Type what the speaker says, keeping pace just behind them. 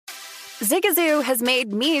Zigazoo has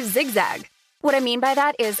made me zigzag. What I mean by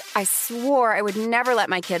that is I swore I would never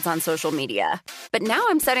let my kids on social media, but now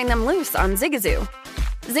I'm setting them loose on Zigazoo.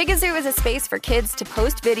 Zigazoo is a space for kids to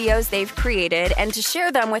post videos they've created and to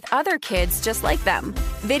share them with other kids just like them.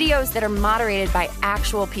 Videos that are moderated by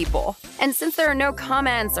actual people. And since there are no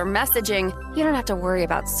comments or messaging, you don't have to worry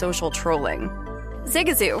about social trolling.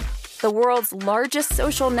 Zigazoo, the world's largest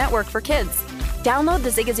social network for kids. Download the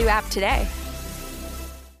Zigazoo app today.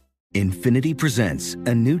 Infiniti presents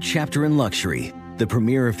a new chapter in luxury, the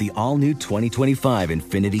premiere of the all-new 2025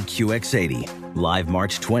 Infiniti QX80, live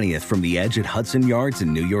March 20th from the Edge at Hudson Yards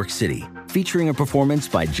in New York City, featuring a performance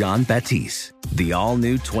by Jon Batiste. The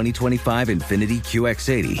all-new 2025 Infiniti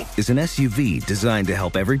QX80 is an SUV designed to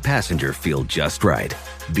help every passenger feel just right.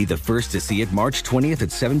 Be the first to see it March 20th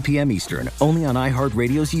at 7 p.m. Eastern, only on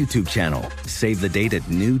iHeartRadio's YouTube channel. Save the date at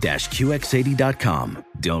new-QX80.com.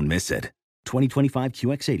 Don't miss it. 2025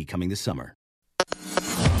 QX80 coming this summer.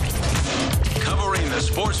 Covering the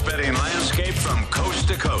sports betting landscape from coast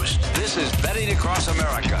to coast. This is Betting Across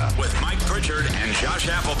America with Mike Pritchard and Josh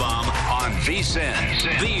Applebaum on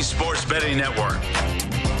VSiN, the Sports Betting Network.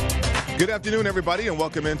 Good afternoon, everybody, and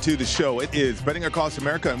welcome into the show. It is Betting Across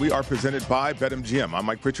America, and we are presented by BetMGM. I'm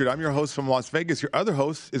Mike Pritchard. I'm your host from Las Vegas. Your other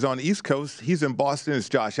host is on the East Coast. He's in Boston. It's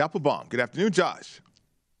Josh Applebaum. Good afternoon, Josh.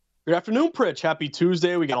 Good afternoon, Pritch. Happy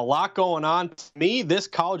Tuesday. We got a lot going on. To me, this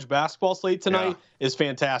college basketball slate tonight is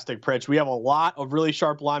fantastic, Pritch. We have a lot of really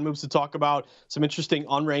sharp line moves to talk about, some interesting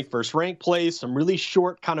unranked versus ranked plays, some really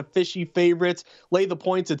short kind of fishy favorites. Lay the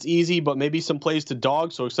points, it's easy, but maybe some plays to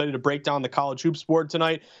dog. So excited to break down the college hoops board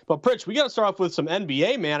tonight. But Pritch, we got to start off with some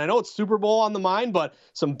NBA, man. I know it's Super Bowl on the mind, but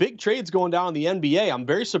some big trades going down in the NBA. I'm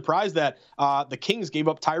very surprised that the Kings gave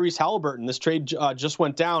up Tyrese Halliburton. This trade just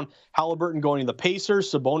went down. Halliburton going to the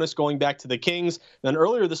Pacers, Sabonis going back to the Kings. Then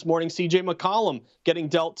earlier this morning, CJ McCollum getting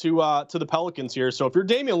dealt to the Pelicans here. So if you're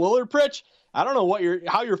Damian Lillard, Pritch, I don't know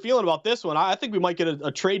how you're feeling about this one. I think we might get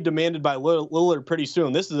a trade demanded by Lillard pretty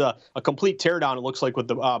soon. This is a complete teardown, it looks like, with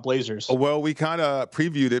the Blazers. Well, we kind of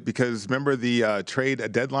previewed it because remember the trade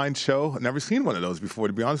deadline show? I've never seen one of those before,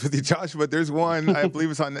 to be honest with you, Josh, but there's one, I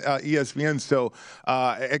believe it's on ESPN. So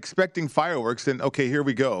expecting fireworks, and okay, here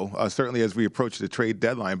we go, certainly as we approach the trade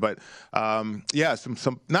deadline. But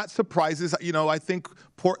some not surprises. You know, I think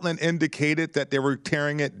Portland indicated that they were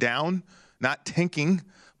tearing it down, not tanking,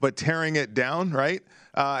 but tearing it down, right?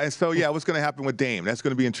 And so, what's going to happen with Dame? That's going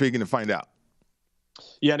to be intriguing to find out.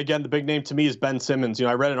 Yeah, and again, the big name to me is Ben Simmons. You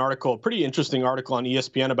know, I read an article, a pretty interesting article on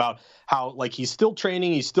ESPN about how, like, he's still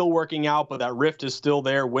training, he's still working out, but that rift is still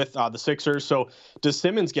there with the Sixers. So does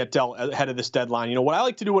Simmons get dealt ahead of this deadline? You know, what I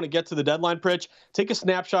like to do when it gets to the deadline, Pritch, take a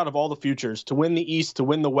snapshot of all the futures to win the East, to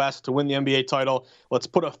win the West, to win the NBA title. Let's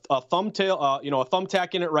put a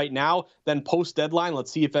thumbtack in it right now, then post-deadline,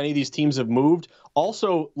 let's see if any of these teams have moved.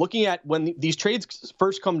 Also, looking at when these trades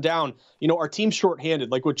first come down, you know, our team's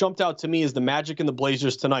shorthanded. Like, what jumped out to me is the Magic and the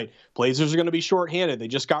Blazers tonight. Blazers are going to be shorthanded. They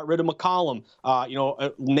just got rid of McCollum,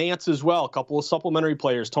 Nance as well, a couple of supplementary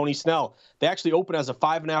players, Tony Snell. They actually open as a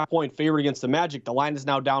 5.5-point favorite against the Magic. The line is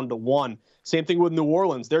now down to 1. Same thing with New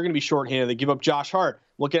Orleans. They're going to be shorthanded. They give up Josh Hart.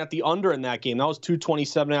 Looking at the under in that game, that was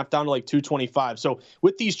 227.5 down to like 225. So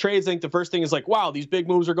with these trades, I think the first thing is like, wow, these big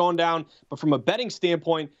moves are going down. But from a betting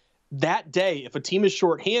standpoint, that day, if a team is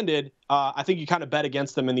shorthanded, I think you kind of bet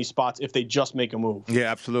against them in these spots if they just make a move. Yeah,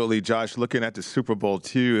 absolutely, Josh. Looking at the Super Bowl,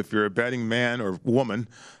 too, if you're a betting man or woman,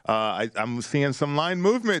 I'm seeing some line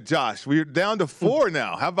movement, Josh. We're down to 4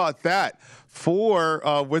 now. How about that?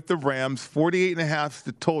 4 with the Rams, 48.5 is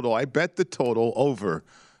the total. I bet the total over.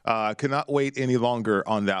 Cannot wait any longer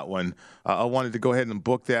on that one. I wanted to go ahead and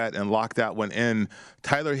book that and lock that one in.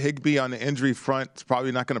 Tyler Higbee on the injury front is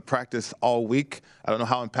probably not going to practice all week. I don't know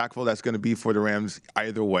how impactful that's going to be for the Rams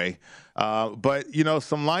either way. But, you know,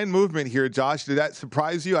 some line movement here, Josh. Did that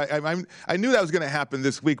surprise you? I knew that was going to happen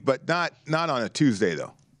this week, but not on a Tuesday,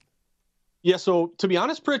 though. Yeah, so to be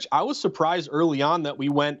honest, Pritch, I was surprised early on that we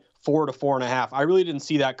went 4 to 4.5. I really didn't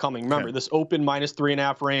see that coming. Remember, this open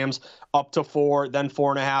 -3.5 Rams up to 4, then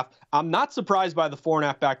 4.5. I'm not surprised by the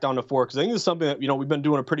 4.5 back down to 4 because I think this is something that, you know, we've been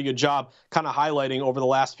doing a pretty good job kind of highlighting over the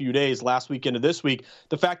last few days, last week into this week.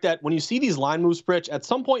 The fact that when you see these line moves, Pritch, at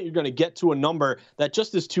some point you're going to get to a number that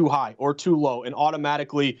just is too high or too low, and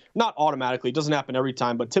not automatically, it doesn't happen every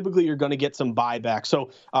time, but typically you're going to get some buyback.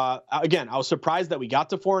 So again, I was surprised that we got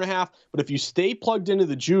to 4.5, but if you stay plugged into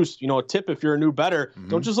the juice, you know, a tip if you're a new bettor,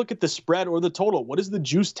 don't just look at the spread or the total. What is the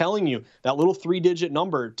juice telling you? That little 3-digit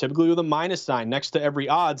number, typically with a minus sign next to every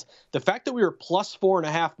odds. the fact that we were plus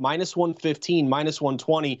 4.5, minus 115, minus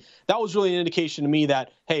 120, that was really an indication to me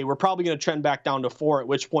that, hey, we're probably going to trend back down to 4, at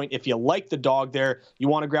which point, if you like the dog there, you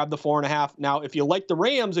want to grab the 4.5. Now, if you like the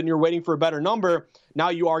Rams and you're waiting for a better number, now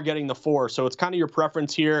you are getting the 4. So it's kind of your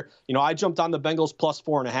preference here. I jumped on the Bengals plus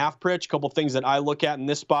 4.5, Pritch. A couple things that I look at in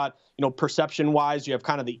this spot, perception-wise, you have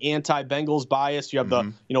kind of the anti-Bengals bias. You have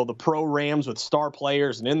the pro-Rams with star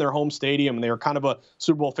players and in their home stadium, and they were kind of a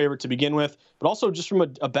Super Bowl favorite to begin with. But also just from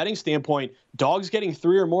a betting standpoint, dogs getting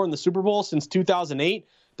 3 or more in the Super Bowl since 2008,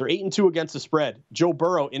 they're 8-2 against the spread. Joe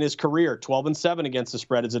Burrow in his career, 12-7 against the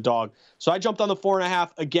spread as a dog. So I jumped on the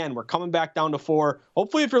 4.5. Again, we're coming back down to 4.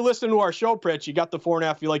 Hopefully, if you're listening to our show, Pritch, you got the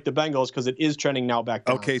 4.5. You like the Bengals because it is trending now back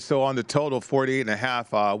down. Okay, so on the total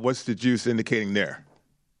 48.5, what's the juice indicating there?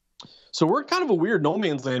 So we're kind of a weird no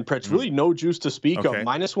man's land, Pritch. Really no juice to speak of.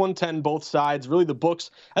 Minus 110 both sides. Really the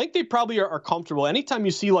books, I think they probably are comfortable. Anytime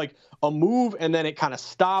you see like a move and then it kind of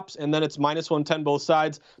stops and then it's minus 110 both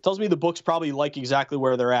sides, tells me the books probably like exactly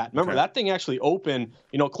where they're at. Remember, that thing actually opened,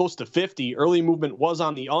 close to 50. Early movement was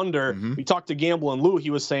on the under. We talked to Gamble and Lou. He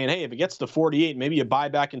was saying, hey, if it gets to 48, maybe you buy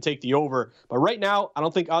back and take the over. But right now, I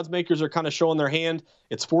don't think odds makers are kind of showing their hand.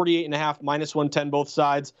 It's 48.5, minus 110 both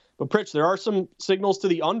sides. But, Pritch, there are some signals to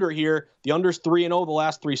the under here. The under's 3-0 the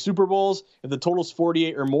last 3 Super Bowls. If the total's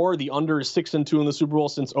 48 or more, the under is 6-2 in the Super Bowl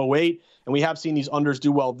since 2008. And we have seen these unders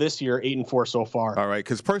do well this year, 8-4 so far. All right,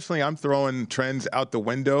 because personally, I'm throwing trends out the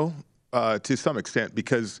window to some extent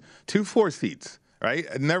because 2 4 seats. Right?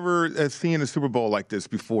 I've never seen a Super Bowl like this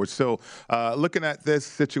before. So looking at this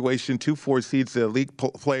situation, 2 4 seeds, the elite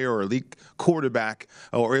player or elite quarterback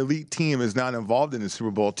or elite team is not involved in the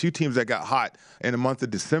Super Bowl. 2 teams that got hot in the month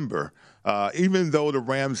of December, even though the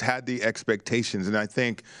Rams had the expectations. And I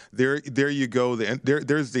think there you go.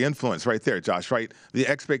 There's the influence right there, Josh, right? The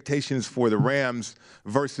expectations for the Rams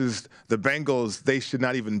versus the Bengals, they should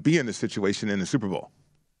not even be in the situation in the Super Bowl.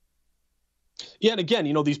 Yeah, and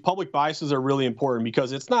again, these public biases are really important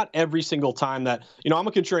because it's not every single time that, I'm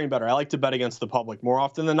a contrarian bettor. I like to bet against the public. More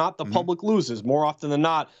often than not, the public loses. More often than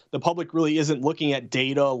not, the public really isn't looking at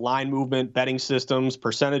data, line movement, betting systems,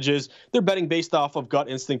 percentages. They're betting based off of gut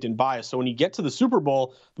instinct and bias. So when you get to the Super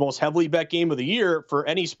Bowl, the most heavily bet game of the year for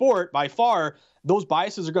any sport by far, those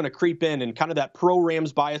biases are going to creep in, and kind of that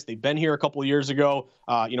pro-Rams bias. They've been here a couple of years ago.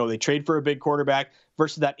 They trade for a big quarterback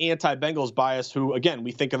versus that anti-Bengals bias, who, again,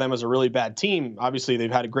 we think of them as a really bad team. Obviously,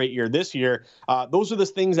 they've had a great year this year. Those are the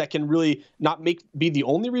things that can really not be the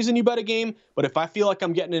only reason you bet a game. But if I feel like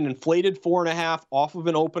I'm getting an inflated 4.5 off of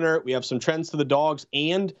an opener, we have some trends to the dogs,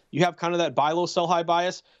 and you have kind of that buy low, sell high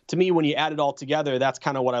bias. To me, when you add it all together, that's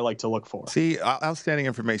kind of what I like to look for. See, outstanding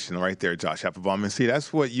information right there, Josh Applebaum. And see,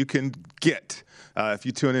 that's what you can get if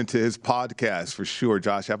you tune into his podcast for sure.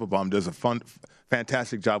 Josh Applebaum does a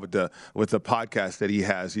fantastic job with the podcast that he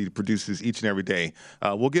has. He produces each and every day.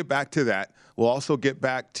 We'll get back to that. We'll also get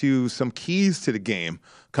back to some keys to the game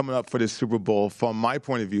coming up for this Super Bowl from my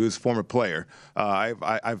point of view as former player.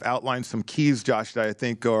 I've outlined some keys, Josh, that I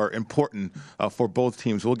think are important for both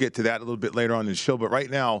teams. We'll get to that a little bit later on in the show. But right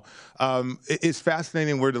now, it's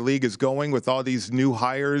fascinating where the league is going with all these new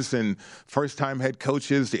hires and first-time head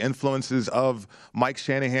coaches, the influences of Mike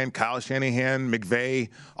Shanahan, Kyle Shanahan, McVay,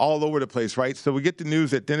 all over the place, right? So we get the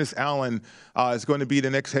news that Dennis Allen is going to be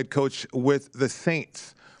the next head coach with the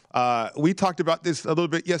Saints. We talked about this a little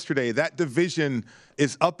bit yesterday. That division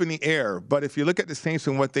is up in the air. But if you look at the Saints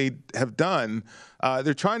and what they have done,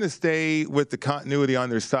 they're trying to stay with the continuity on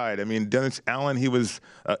their side. I mean, Dennis Allen, he was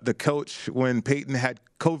the coach when Peyton had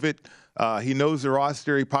COVID. He knows the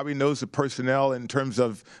roster. He probably knows the personnel in terms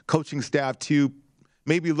of coaching staff too.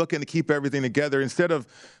 Maybe looking to keep everything together instead of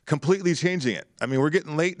completely changing it. I mean, we're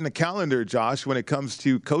getting late in the calendar, Josh, when it comes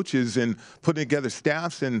to coaches and putting together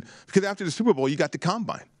staffs. And because after the Super Bowl, you got the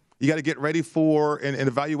combine. You got to get ready for and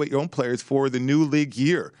evaluate your own players for the new league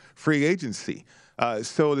year, free agency.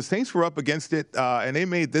 So the Saints were up against it, and they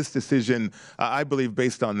made this decision, I believe,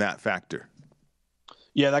 based on that factor.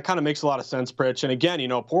 Yeah, that kind of makes a lot of sense, Pritch. And again,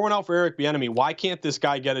 pour one out for Eric Bieniemy. Why can't this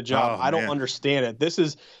guy get a job? I don't understand it. This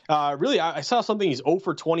is really, I saw something. He's 0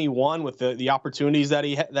 for 21 with the opportunities that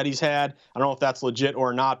he's had. I don't know if that's legit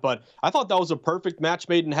or not, but I thought that was a perfect match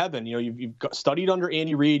made in heaven. You've studied under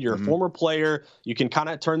Andy Reid. You're a former player. You can kind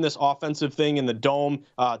of turn this offensive thing in the dome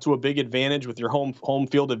to a big advantage with your home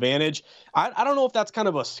field advantage. I don't know if that's kind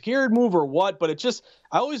of a scared move or what, but it's just,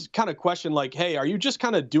 I always kind of question, like, hey, are you just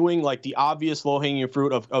kind of doing like the obvious low-hanging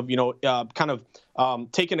fruit of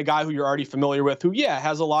taking a guy who you're already familiar with, who,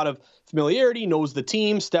 has a lot of familiarity, knows the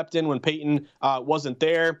team, stepped in when Peyton wasn't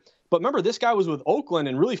there. But remember, this guy was with Oakland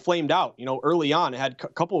and really flamed out, early on. Had a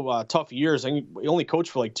couple of tough years. I think he only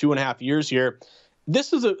coached for like 2.5 years here.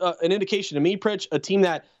 this is an indication to me, Pritch, a team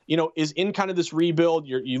that, is in kind of this rebuild.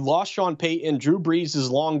 You lost Sean Payton. Drew Brees is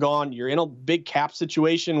long gone. You're in a big cap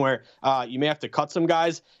situation where you may have to cut some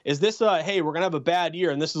guys. Is this hey, we're going to have a bad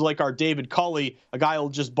year, and this is like our David Culley, a guy who'll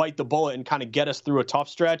just bite the bullet and kind of get us through a tough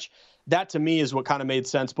stretch? That, to me, is what kind of made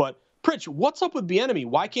sense. But Pritch, what's up with Bieniemy?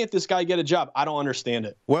 Why can't this guy get a job? I don't understand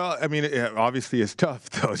it. Well, I mean, obviously it's tough,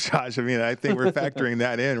 though, Josh. I mean, I think we're factoring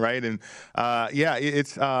that in, right? And,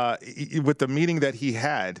 it's with the meeting that he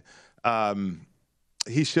had,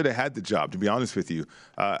 he should have had the job, to be honest with you.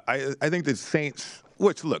 I think the Saints,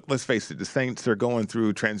 which, look, let's face it, the Saints are going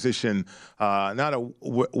through transition, not a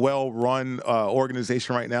well-run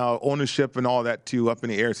organization right now, ownership and all that, too, up in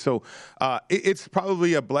the air. So it's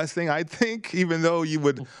probably a blessing, I think, even though you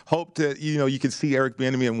would hope that, you could see Eric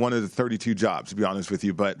Bieniemy in one of the 32 jobs, to be honest with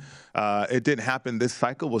you. But it didn't happen this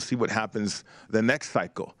cycle. We'll see what happens the next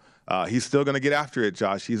cycle. He's still going to get after it,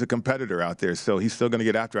 Josh. He's a competitor out there, so he's still going to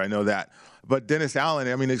get after it. I know that. But Dennis Allen,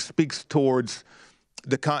 I mean, it speaks towards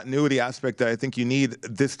the continuity aspect that I think you need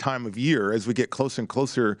this time of year as we get closer and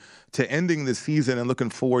closer to ending the season and looking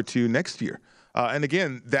forward to next year. And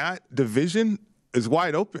again, that division is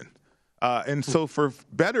wide open. And so for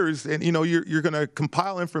bettors, and you're going to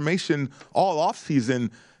compile information all off season.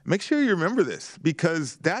 Make sure you remember this,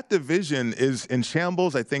 because that division is in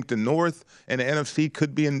shambles. I think the North and the NFC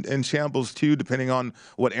could be in shambles too, depending on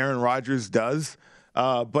what Aaron Rodgers does.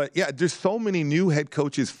 But yeah, there's so many new head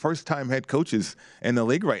coaches, first-time head coaches in the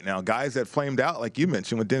league right now, guys that flamed out, like you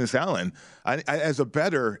mentioned with Dennis Allen. As a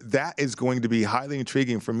bettor, that is going to be highly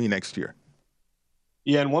intriguing for me next year.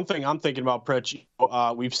 Yeah, and one thing I'm thinking about, Pritch,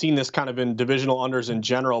 we've seen this kind of in divisional unders in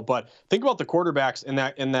general, but think about the quarterbacks in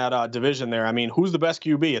that division there. I mean, who's the best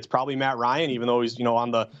QB? It's probably Matt Ryan, even though he's on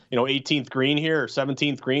the 18th green here or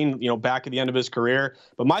 17th green, back at the end of his career.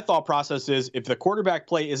 But my thought process is, if the quarterback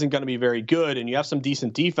play isn't going to be very good and you have some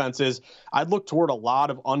decent defenses, I'd look toward a lot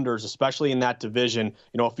of unders, especially in that division.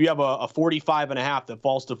 If you have a 45.5 that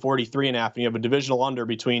falls to 43.5, and you have a divisional under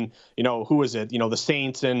between who is it? The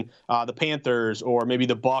Saints and the Panthers, or maybe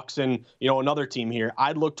the Bucks and another team here,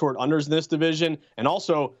 I'd look toward unders in this division. And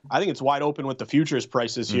also, I think it's wide open with the futures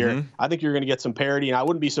prices here. Mm-hmm. I think you're going to get some parity, and I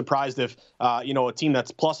wouldn't be surprised if a team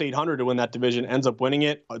that's plus 800 to win that division ends up winning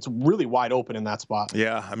it. It's really wide open in that spot.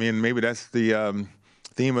 Yeah, I mean, maybe that's the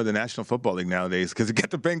theme of the National Football League nowadays, because you get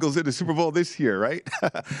the Bengals in the Super Bowl this year, right?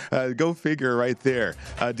 Go figure right there.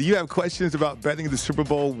 Do you have questions about betting the Super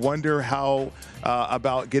Bowl? Wonder how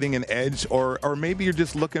about getting an edge, or maybe you're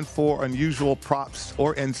just looking for unusual props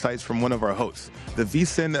or insights from one of our hosts? The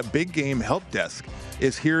VSiN Big Game Help Desk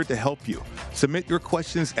is here to help you. Submit your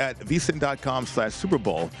questions at vsin.com/Super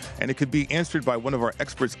Bowl, and it could be answered by one of our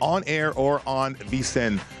experts on air or on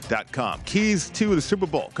vsin.com. Keys to the Super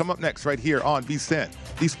Bowl come up next right here on VSiN,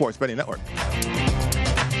 the Sports Betting Network.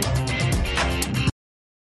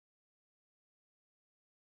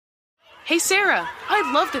 Hey Sarah,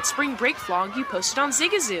 I love that spring break vlog you posted on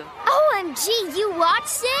Zigazoo. OMG, you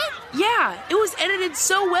watched it? Yeah, it was edited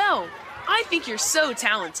so well. I think you're so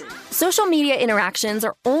talented. Social media interactions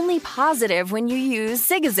are only positive when you use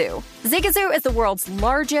Zigazoo. Zigazoo is the world's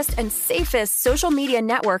largest and safest social media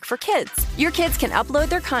network for kids. Your kids can upload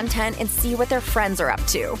their content and see what their friends are up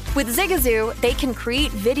to. With Zigazoo, they can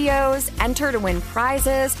create videos, enter to win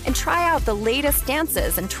prizes, and try out the latest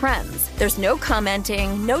dances and trends. There's no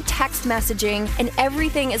commenting, no text messaging, and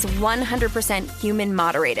everything is 100% human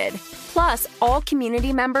moderated. Plus, all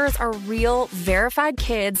community members are real, verified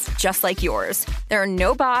kids just like yours. There are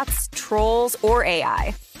no bots, trolls, or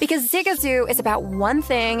AI. Because Zigazoo is about one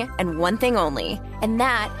thing and one thing only, and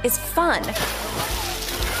that is fun.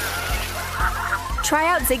 Try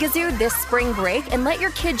out Zigazoo this spring break and let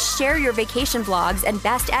your kids share your vacation vlogs and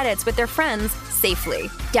best edits with their friends safely.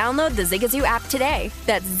 Download the Zigazoo app today.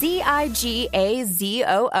 That's Zigazoo.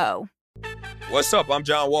 What's up? I'm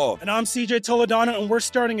John Wall. And I'm CJ Toledano, and we're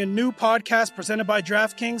starting a new podcast presented by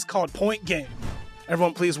DraftKings called Point Game.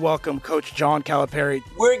 Everyone, please welcome Coach John Calipari.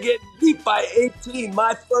 We're getting beat by 18.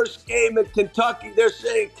 My first game in Kentucky, they're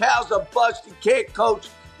saying Cal's a bust. He can't coach.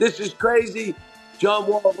 This is crazy. John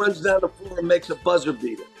Wall runs down the floor and makes a buzzer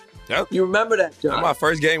beater. Yep. You remember that, John? That's my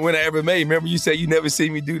first game winner I ever made. Remember you said you never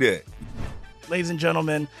seen me do that. Ladies and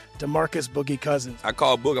gentlemen, DeMarcus Boogie Cousins. I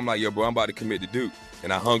called Boog. I'm like, yo, bro, I'm about to commit to Duke.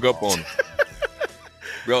 And I hung up on him.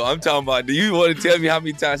 Bro, I'm talking about, do you want to tell me how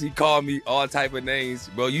many times he called me all type of names?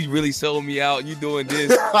 Bro, you really sold me out. You doing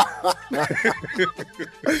this.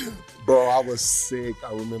 Bro, I was sick.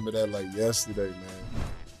 I remember that like yesterday, man.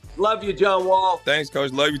 Love you, John Wall. Thanks,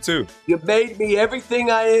 Coach. Love you too. You made me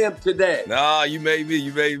everything I am today. Nah, you made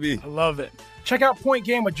me. I love it. Check out Point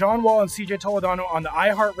Game with John Wall and CJ Toledano on the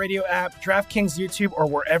iHeartRadio app, DraftKings YouTube, or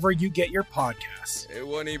wherever you get your podcasts. It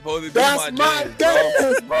wasn't even supposed to be That's my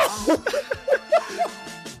day, bro.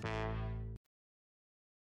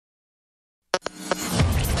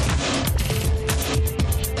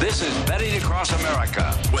 This is Betting Across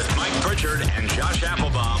America with Mike Pritchard and Josh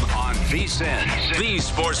Applebaum on VSiN, the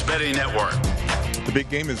Sports Betting Network. The big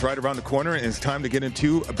game is right around the corner, and it's time to get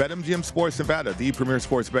into BetMGM Sports Nevada, the premier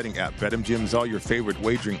sports betting app. BetMGM is all your favorite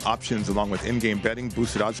wagering options, along with in-game betting,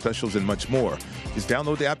 boosted odds specials, and much more. Just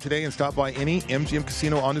download the app today and stop by any MGM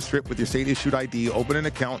casino on the Strip with your state-issued ID, open an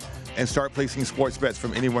account, and start placing sports bets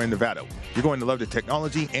from anywhere in Nevada. You're going to love the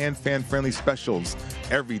technology and fan-friendly specials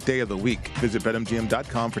every day of the week. Visit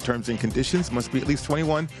BetMGM.com for terms and conditions. Must be at least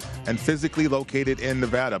 21 and physically located in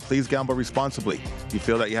Nevada. Please gamble responsibly. If you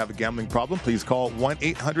feel that you have a gambling problem, please call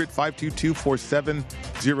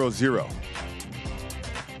 1-800-522-4700.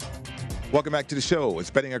 Welcome back to the show. It's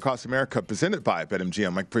Betting Across America, presented by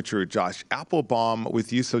BetMGM. Mike Pritchard, Josh Applebaum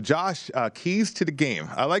with you. So, Josh, keys to the game.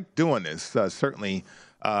 I like doing this, certainly.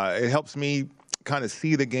 It helps me kind of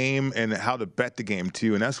see the game and how to bet the game,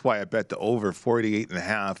 too. And that's why I bet the over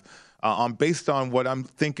 48.5. Based on what I'm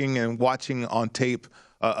thinking and watching on tape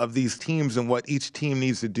of these teams and what each team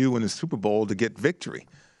needs to do in the Super Bowl to get victory.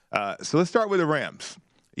 So let's start with the Rams.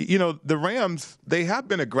 You know, the Rams, they have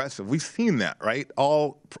been aggressive. We've seen that, right?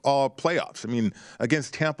 All playoffs. I mean,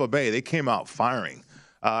 against Tampa Bay, they came out firing.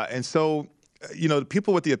 And so, you know, the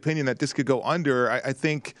people with the opinion that this could go under, I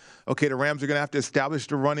think, okay, the Rams are going to have to establish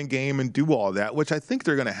the running game and do all that, which I think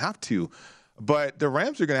they're going to have to. But the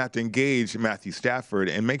Rams are going to have to engage Matthew Stafford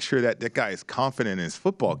and make sure that that guy is confident in his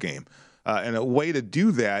football game. And a way to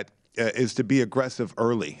do that is to be aggressive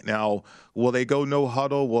early. Now, will they go no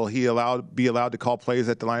huddle? Will he be allowed to call plays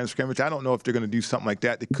at the line of scrimmage? I don't know if they're going to do something like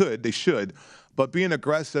that. They could. They should. But being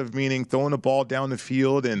aggressive, meaning throwing the ball down the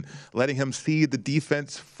field and letting him see the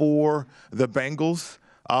defense for the Bengals.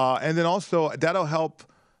 And then also that'll help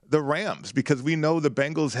the Rams, because we know the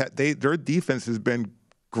Bengals, their defense has been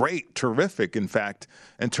great, terrific, in fact,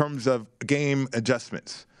 in terms of game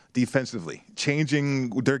adjustments defensively, changing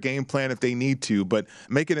their game plan if they need to, but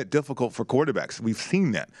making it difficult for quarterbacks. We've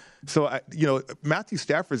seen that. So, Matthew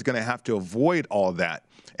Stafford is going to have to avoid all that.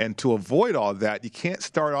 And to avoid all that, you can't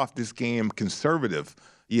start off this game conservative.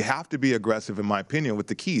 You have to be aggressive, in my opinion, with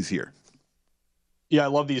the keys here. Yeah, I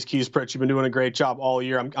love these keys, Pritch. You've been doing a great job all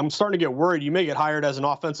year. I'm starting to get worried. You may get hired as an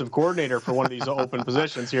offensive coordinator for one of these open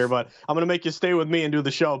positions here, but I'm going to make you stay with me and do the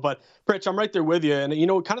show. But, Pritch, I'm right there with you. And,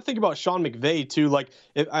 kind of think about Sean McVay, too. Like,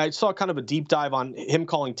 I saw kind of a deep dive on him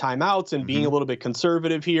calling timeouts and being a little bit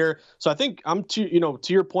conservative here. So I think to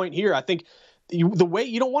your point here, I think the way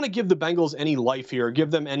you don't want to give the Bengals any life here, give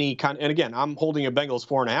them any kind. And again, I'm holding a Bengals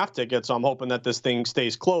 4.5 ticket, so I'm hoping that this thing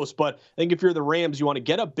stays close. But I think if you're the Rams, you want to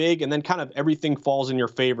get up big, and then kind of everything falls in your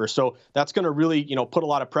favor. So that's going to really, put a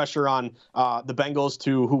lot of pressure on the Bengals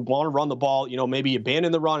who want to run the ball. Maybe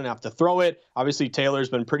abandon the run and have to throw it. Obviously, Taylor's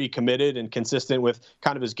been pretty committed and consistent with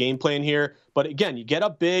kind of his game plan here. But again, you get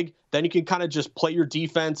up big, then you can kind of just play your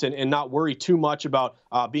defense and not worry too much about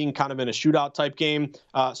being kind of in a shootout type game.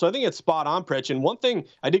 So I think it's spot on, Pritch. And one thing,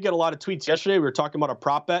 I did get a lot of tweets yesterday. We were talking about a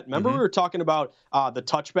prop bet. Remember we were talking about the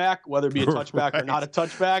touchback, whether it be a touchback or not a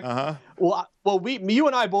touchback? Uh-huh. Well, you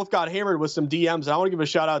and I both got hammered with some DMs. And I want to give a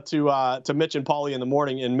shout out to Mitch and Paulie in the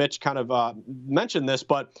morning. And Mitch kind of mentioned this,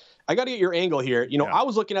 but I got to get your angle here. I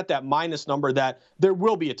was looking at that minus number that there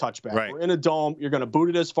will be a touchback. Right. We're in a dome. You're going to boot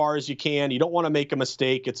it as far as you can. You don't want to make a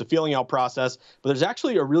mistake. It's a feeling out process. But there's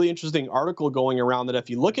actually a really interesting article going around that if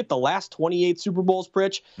you look at the last 28 Super Bowls,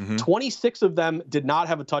 Pritch, 26 of them did not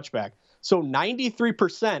have a touchback. So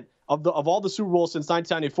 93% of all the Super Bowls since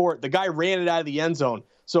 1994, the guy ran it out of the end zone.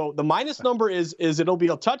 So the minus number is it'll be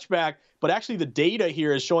a touchback, but actually the data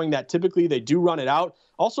here is showing that typically they do run it out.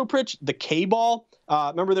 Also, Pritch, the K-ball.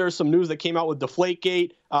 Remember there was some news that came out with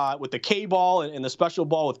Deflategate, with the K-ball and the special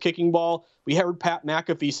ball with kicking ball. We heard Pat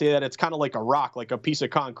McAfee say that it's kind of like a rock, like a piece of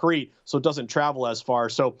concrete, so it doesn't travel as far.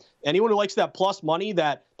 So anyone who likes that plus money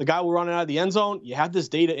that the guy will run it out of the end zone, you have this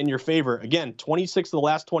data in your favor. Again, 26 of the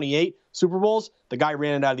last 28 Super Bowls, the guy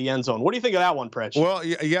ran it out of the end zone. What do you think of that one, Pritch? Well,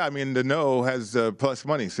 yeah, I mean, the no has plus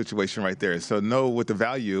money. money situation right there. So no with the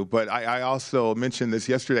value. But I also mentioned this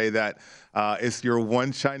yesterday that it's your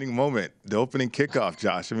one shining moment, the opening kickoff,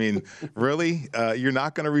 Josh. I mean, really? You're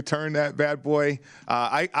not going to return that bad boy?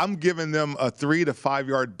 I'm giving them a 3 to 5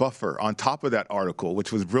 yard buffer on top of that article,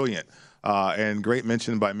 which was brilliant. And great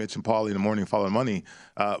mention by Mitch and Paulie in the morning following money.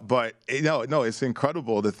 But no, it's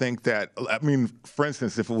incredible to think that, I mean, for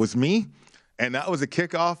instance, if it was me and that was a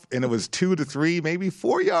kickoff and it was 2 to 3, maybe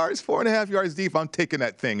 4 yards, 4.5 yards deep, I'm taking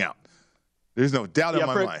that thing out. There's no doubt in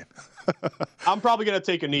my mind. I'm probably going to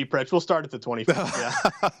take a knee, Pritch. We'll start at the 25.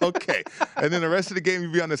 Yeah. Okay. And then the rest of the game,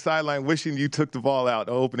 you'll be on the sideline wishing you took the ball out,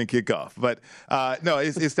 opening kickoff. But, no,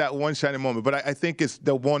 it's that one shining moment. But I think it's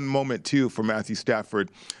the one moment, too, for Matthew Stafford.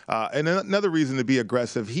 And another reason to be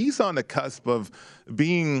aggressive, he's on the cusp of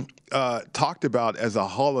being talked about as a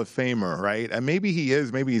Hall of Famer, right? And maybe he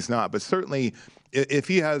is, maybe he's not. But certainly if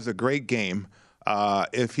he has a great game,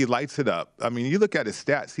 if he lights it up, I mean, you look at his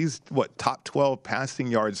stats, he's top 12 passing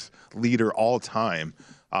yards leader all time,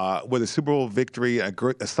 with a Super Bowl victory, a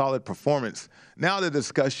solid performance. Now the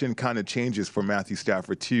discussion kind of changes for Matthew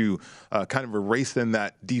Stafford to kind of erasing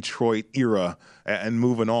that Detroit era and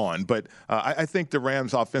moving on. But I think the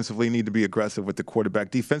Rams offensively need to be aggressive with the quarterback.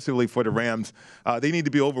 Defensively for the Rams, they need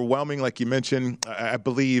to be overwhelming, like you mentioned. I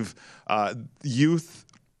believe youth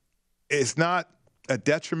is not a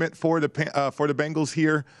detriment for the Bengals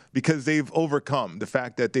here because they've overcome the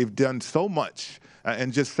fact that they've done so much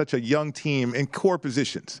and just such a young team in core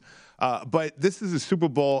positions. But this is a Super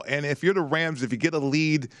Bowl, and if you're the Rams, if you get a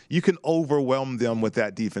lead, you can overwhelm them with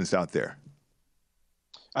that defense out there.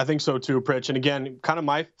 I think so too, Pritch. And again, kind of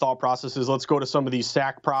my thought process is let's go to some of these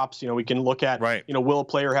sack props. We can look at, will a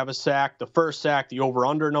player have a sack, the first sack, the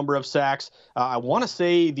over-under number of sacks. I want to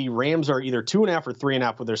say the Rams are either 2.5 or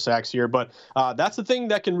 3.5 with their sacks here, but that's the thing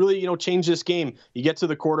that can really, change this game. You get to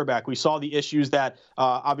the quarterback. We saw the issues that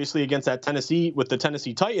obviously against that Tennessee with the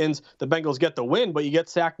Tennessee Titans, the Bengals get the win, but you get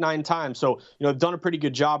sacked 9 times. So, they've done a pretty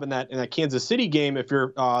good job in that Kansas City game if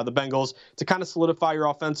you're the Bengals to kind of solidify your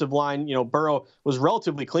offensive line. Burrow was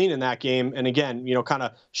relatively clean in that game. And again, kind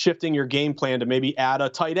of shifting your game plan to maybe add a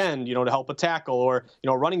tight end, to help a tackle or,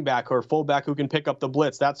 running back or fullback who can pick up the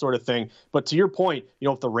blitz, that sort of thing. But to your point,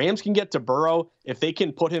 if the Rams can get to Burrow, if they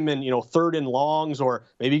can put him in, third and longs or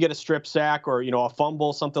maybe get a strip sack or, a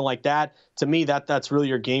fumble, something like that, to me, that's really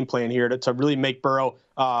your game plan here to really make Burrow,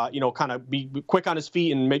 kind of be quick on his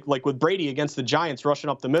feet and make like with Brady against the Giants rushing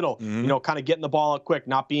up the middle, kind of getting the ball out quick,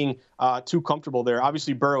 not being too comfortable there.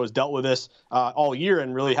 Obviously, Burrow has dealt with this all year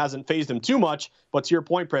and really hasn't phased him too much. But to your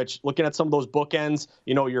point, Pritch, looking at some of those bookends,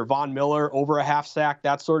 your Von Miller over a half sack,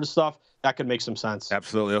 that sort of stuff, that could make some sense.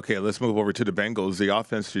 Absolutely. Okay, let's move over to the Bengals. The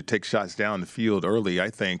offense should take shots down the field early, I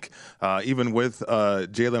think, even with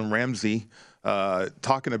Jalen Ramsey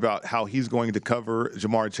talking about how he's going to cover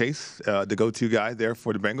Jamar Chase, the go-to guy there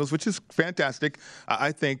for the Bengals, which is fantastic.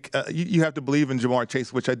 I think you have to believe in Jamar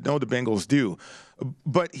Chase, which I know the Bengals do.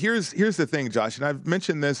 But here's the thing, Josh, and I've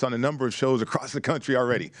mentioned this on a number of shows across the country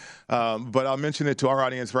already, but I'll mention it to our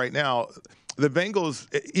audience right now. The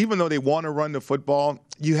Bengals, even though they want to run the football,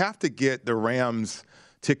 you have to get the Rams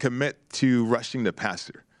to commit to rushing the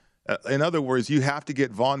passer. In other words, you have to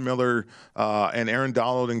get Von Miller and Aaron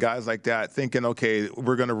Donald and guys like that thinking, okay,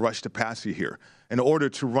 we're going to rush the passer here in order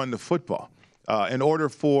to run the football. In order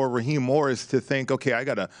for Raheem Morris to think, okay, I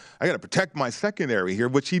gotta protect my secondary here,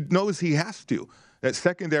 which he knows he has to. That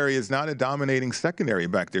secondary is not a dominating secondary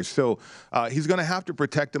back there. So he's going to have to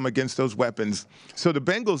protect them against those weapons. So the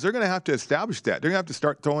Bengals, they're going to have to establish that. They're going to have to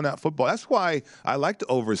start throwing that football. That's why I like the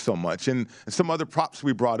over so much. And some other props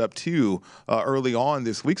we brought up, too, early on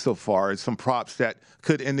this week so far, some props that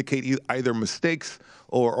could indicate either mistakes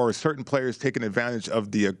or certain players taking advantage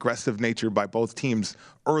of the aggressive nature by both teams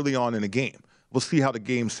early on in the game. We'll see how the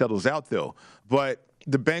game settles out, though. But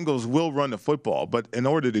the Bengals will run the football, but in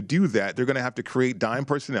order to do that, they're going to have to create dime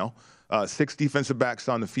personnel, 6 defensive backs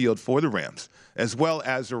on the field for the Rams, as well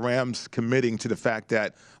as the Rams committing to the fact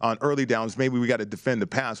that on early downs, maybe we got to defend the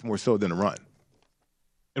pass more so than the run.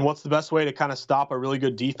 And what's the best way to kind of stop a really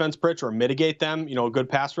good defense, Pritch, or mitigate them? A good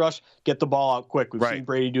pass rush, get the ball out quick. We've seen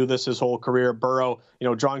Brady do this his whole career. Burrow,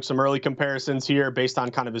 drawing some early comparisons here based on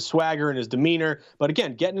kind of his swagger and his demeanor. But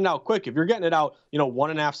again, getting it out quick. If you're getting it out,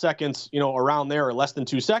 1.5 seconds, around there or less than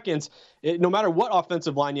 2 seconds, no matter what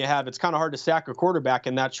offensive line you have, it's kind of hard to sack a quarterback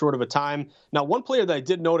in that short of a time. Now, one player that I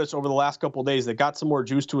did notice over the last couple of days that got some more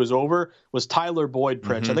juice to his over was Tyler Boyd,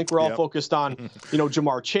 Pritch. I think we're all focused on,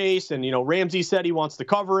 Jamar Chase, and, Ramsey said he wants to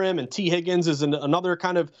cover him, and T. Higgins is another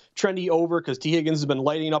kind of trendy over because T. Higgins has been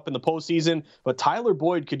lighting up in the postseason. But Tyler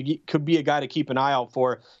Boyd could be a guy to keep an eye out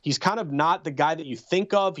for. He's kind of not the guy that you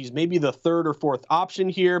think of. He's maybe the third or fourth option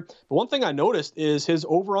here. But one thing I noticed is his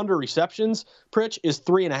over-under receptions, Pritch, is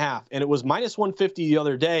 3.5. And it was minus 150 the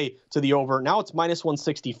other day to the over. Now it's minus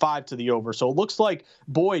 165 to the over. So it looks like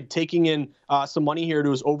Boyd taking in some money here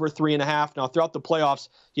to his over 3.5. Now, throughout the playoffs,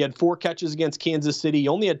 he had 4 catches against Kansas City. He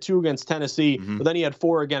only had 2 against Tennessee, but then he had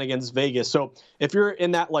 4 again against Vegas. So if you're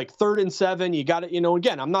in that 3rd and 7, you got to,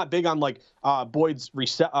 again, I'm not big on Boyd's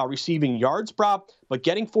receiving yards prop, but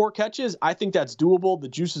getting 4 catches, I think that's doable. The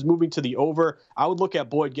juice is moving to the over. I would look at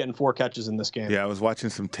Boyd getting 4 catches in this game. Yeah, I was watching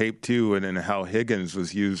some tape too, and how Higgins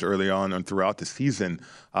was used early on and throughout the season.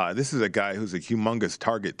 This is a guy who's a humongous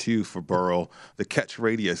target too for Burrow. The catch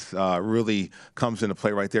radius really comes into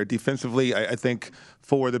play right there. Defensively, I think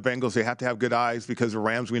for the Bengals, they have to have good eyes because the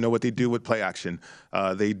Rams, we know what they do with play action.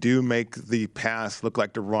 They do make the pass look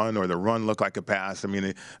like the run or the run look like a pass. I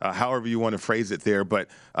mean, however you want to phrase it there. But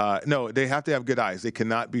no, they have to have good eyes. They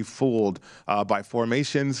cannot be fooled by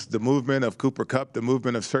formations, the movement of Cooper Kupp, the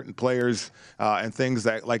movement of certain players, and things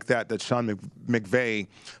like that Sean McVay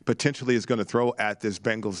potentially is going to throw at this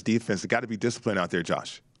Bengals defense. They got to be disciplined out there,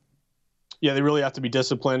 Josh. Yeah, they really have to be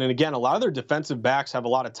disciplined. And again, a lot of their defensive backs have a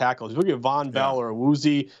lot of tackles. If you look at Von Bell or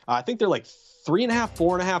Woozy, I think they're 3.5,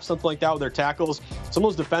 4.5, something like that with their tackles. Some of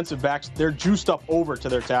those defensive backs, they're juiced up over to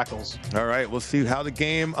their tackles. All right, we'll see how the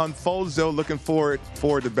game unfolds, though. Looking forward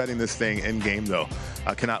to betting this thing in game, though.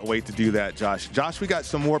 I cannot wait to do that, Josh. Josh, we got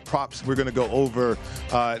some more props we're going to go over.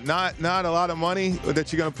 Not a lot of money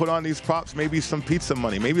that you're going to put on these props. Maybe some pizza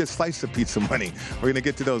money. Maybe a slice of pizza money. We're going to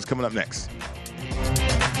get to those coming up next.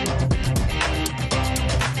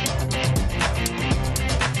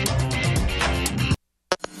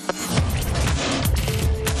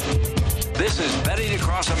 This is Betting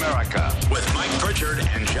Across America with Mike Pritchard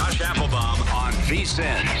and Josh Applebaum on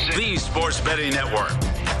VSiN, the Sports Betting Network.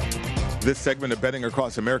 This segment of Betting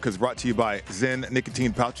Across America is brought to you by Zen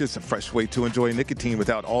Nicotine Pouches, a fresh way to enjoy nicotine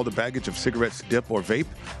without all the baggage of cigarettes, dip, or vape.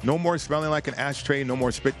 No more smelling like an ashtray, no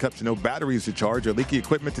more spit cups, no batteries to charge, or leaky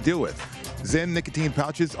equipment to deal with. Zen Nicotine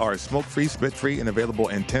Pouches are smoke-free, spit-free, and available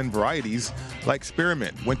in 10 varieties like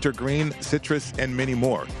Spearmint, Wintergreen, Citrus, and many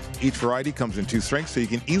more. Each variety comes in 2 strengths, so you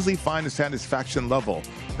can easily find a satisfaction level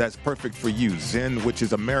that's perfect for you. Zen, which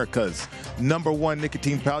is America's #1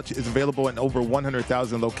 nicotine pouch, is available in over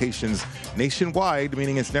 100,000 locations nationwide,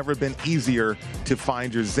 meaning it's never been easier to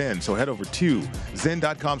find your Zen. So head over to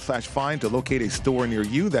zen.com/find to locate a store near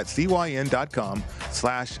you. That's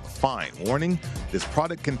CYN.com/find. Warning, this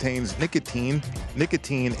product contains nicotine.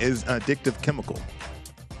 Nicotine is an addictive chemical.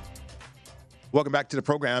 Welcome back to the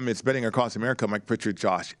program. It's Betting Across America. Mike Pritchard,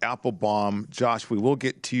 Josh Applebaum. Josh, we will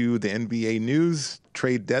get to the NBA news,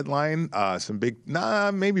 trade deadline, some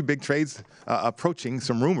maybe big trades approaching,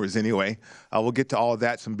 some rumors anyway. We'll get to all of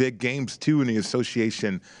that, some big games too in the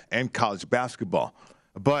association and college basketball.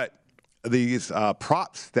 But these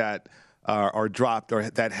props that are dropped or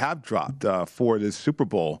that have dropped for the Super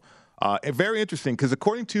Bowl, very interesting because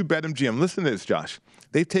according to BetMGM, listen to this, Josh,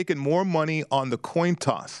 they've taken more money on the coin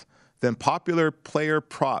toss than popular player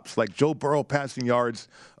props like Joe Burrow passing yards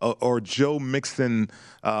or Joe Mixon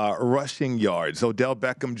rushing yards, Odell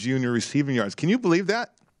Beckham Jr. receiving yards. Can you believe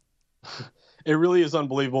that? It really is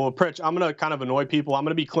unbelievable. Pritch, I'm going to kind of annoy people. I'm going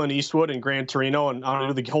to be Clint Eastwood in Gran Torino, and I'm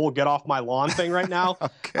going to do the whole get off my lawn thing right now.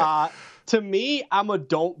 Okay. To me, I'm a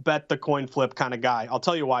don't bet the coin flip kind of guy. I'll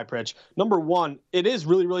tell you why, Pritch. Number one, it is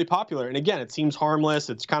really, really popular. And again, it seems harmless.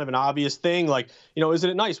 It's kind of an obvious thing. Isn't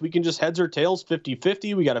it nice? We can just heads or tails,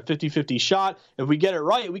 50-50. We got a 50-50 shot. If we get it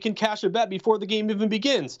right, we can cash a bet before the game even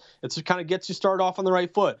begins. It kind of gets you started off on the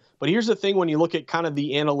right foot. But here's the thing when you look at kind of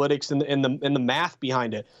the analytics and the math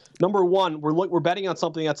behind it. Number one, we're betting on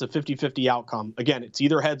something that's a 50-50 outcome. Again, it's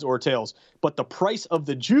either heads or tails. But the price of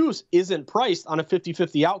the juice isn't priced on a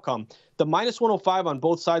 50-50 outcome. The minus 105 on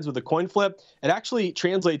both sides with the coin flip, it actually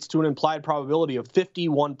translates to an implied probability of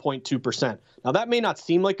 51.2%. Now, that may not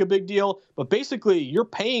seem like a big deal, but basically you're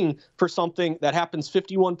paying for something that happens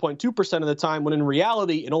 51.2% of the time, when in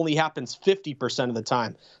reality, it only happens 50% of the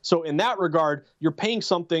time. So in that regard, you're paying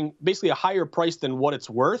something basically a higher price than what it's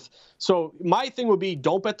worth. So my thing would be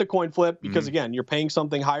don't bet the coin flip because, again, you're paying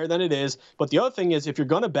something higher than it is. But the other thing is if you're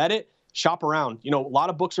going to bet it, shop around. A lot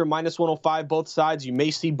of books are minus 105 both sides. You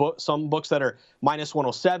may see some books that are minus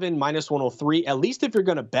 107, minus 103. At least if you're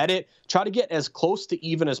going to bet it, try to get as close to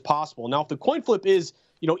even as possible. Now, if the coin flip is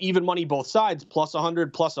even money both sides, plus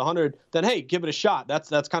 100, then hey, give it a shot.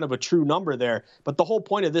 That's kind of a true number there. But the whole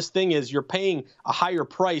point of this thing is you're paying a higher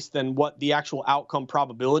price than what the actual outcome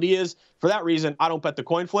probability is. For that reason, I don't bet the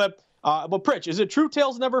coin flip. But Pritch, is it true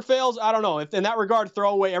tails never fails? I don't know. If in that regard,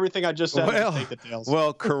 throw away everything I just said and take the tails.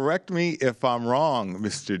 Well, correct me if I'm wrong,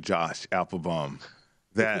 Mr. Josh Applebaum.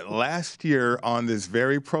 That last year on this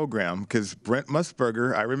very program, because Brent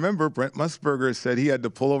Musburger, I remember Brent Musburger said he had to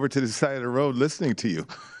pull over to the side of the road listening to you,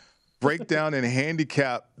 break down and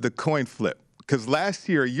handicap the coin flip. Because last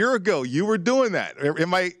year, a year ago, you were doing that.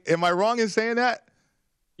 Am I wrong in saying that?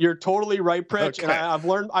 You're totally right, Pritch. Okay.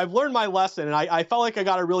 And I've learned my lesson, and I felt like I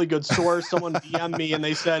got a really good source. Someone DM'd me and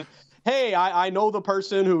they said, hey, I know the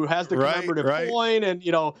person who has the commemorative coin, and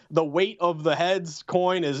the weight of the heads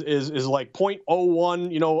coin is like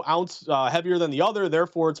 0.01 ounce heavier than the other,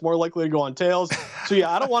 therefore it's more likely to go on tails. So yeah,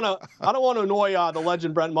 I don't want to annoy the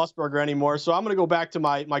legend Brent Musburger anymore. So I'm going to go back to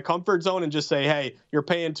my comfort zone and just say, hey, you're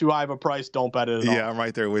paying too high of a price. Don't bet it at all. Yeah, I'm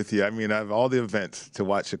right there with you. I mean, I have all the events to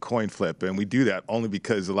watch a coin flip, and we do that only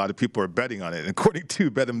because a lot of people are betting on it. And according to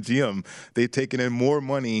BetMGM, they've taken in more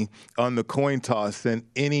money on the coin toss than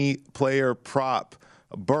any player prop.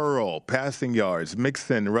 Burrow, passing yards,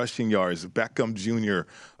 Mixon, rushing yards, Beckham Jr.,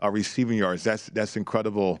 receiving yards. That's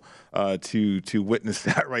incredible to witness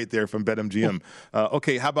that right there from BetMGM.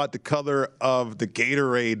 Okay, how about the color of the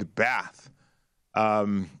Gatorade bath?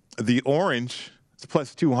 The orange is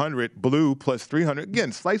plus 200, blue plus 300.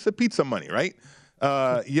 Again, slice of pizza money, right?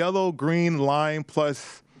 Yellow, green, lime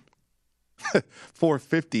plus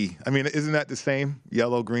 450. I mean, isn't that the same?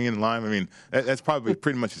 Yellow, green, lime. I mean, that's probably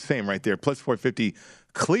pretty much the same right there. Plus 450.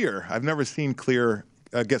 Clear. I've never seen clear.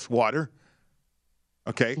 Guess water.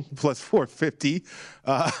 Okay, plus 450.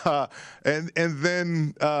 And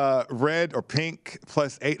then red or pink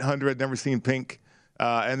plus 800. Never seen pink.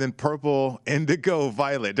 And then purple, indigo,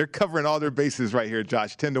 violet. They're covering all their bases right here,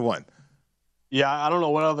 Josh. 10-1. Yeah, I don't know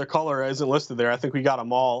what other color isn't listed there. I think we got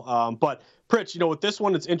them all. But Pritch, with this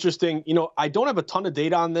one, it's interesting. I don't have a ton of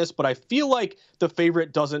data on this, but I feel like the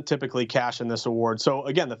favorite doesn't typically cash in this award. So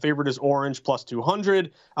again, the favorite is orange plus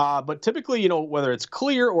 200. But typically, whether it's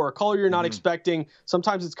clear or a color you're not expecting,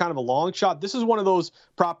 sometimes it's kind of a long shot. This is one of those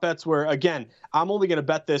prop bets where, again, I'm only going to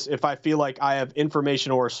bet this if I feel like I have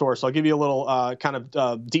information or a source. I'll give you a little kind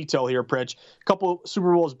of detail here, Pritch. A couple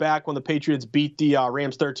Super Bowls back when the Patriots beat the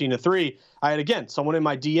Rams 13-3, I had, again, someone in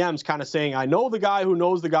my DMs kind of saying, I know the guy who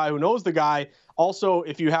knows the guy who knows the guy. Also,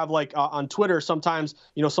 if you have on Twitter, sometimes,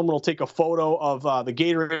 someone will take a photo of the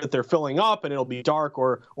Gatorade that they're filling up and it'll be dark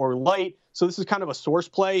or light. So this is kind of a source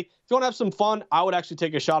play. If you want to have some fun, I would actually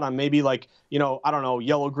take a shot on maybe I don't know,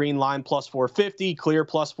 yellow, green, lime plus 450, clear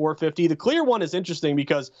plus 450. The clear one is interesting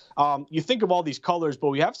because you think of all these colors, but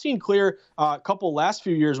we have seen clear a couple last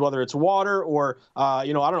few years, whether it's water or, I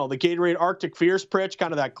don't know, the Gatorade Arctic Fierce, Pritch,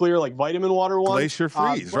 kind of that clear vitamin water one. Glacier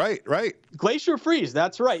Freeze, right. Glacier Freeze,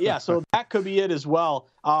 that's right. Yeah, so that could be it as well.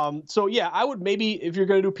 So yeah, I would maybe, if you're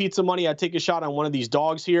going to do pizza money, I'd take a shot on one of these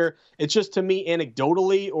dogs here. It's just, to me,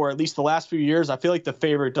 anecdotally, or at least the last few years, I feel like the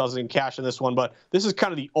favorite doesn't cash in this one, but this is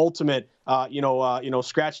kind of the ultimate,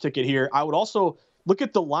 scratch ticket here. I would also look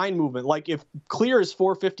at the line movement. Like if clear is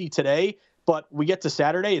 450 today, but we get to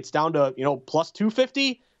Saturday, it's down to, plus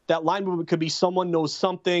 250. That line movement could be someone knows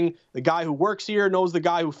something. The guy who works here knows the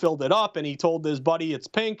guy who filled it up and he told his buddy it's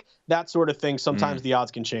pink, that sort of thing. Sometimes the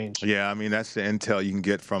odds can change. Yeah, I mean, that's the intel you can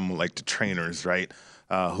get from the trainers, right?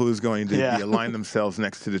 Who's going to align themselves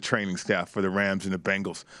next to the training staff for the Rams and the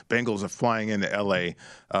Bengals. Bengals are flying into L.A.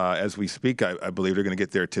 As we speak. I believe they're going to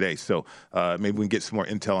get there today. So maybe we can get some more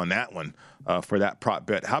intel on that one for that prop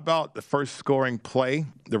bet. How about the first scoring play?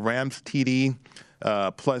 The Rams TD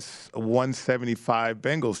plus 175,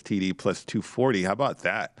 Bengals TD plus 240. How about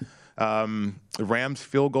that? The Rams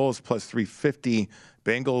field goals plus 350,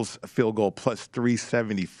 Bengals field goal plus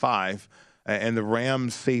 375. And the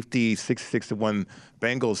Rams safety 66-1,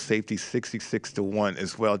 Bengals safety 66-1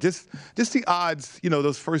 as well. Just the odds,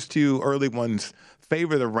 those first two early ones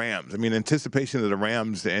favor the Rams. I mean, anticipation of the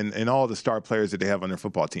Rams and all the star players that they have on their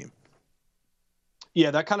football team. Yeah,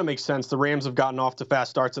 that kind of makes sense. The Rams have gotten off to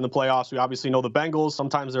fast starts in the playoffs. We obviously know the Bengals.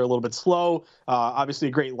 Sometimes they're a little bit slow. Obviously,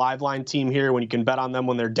 a great live line team here when you can bet on them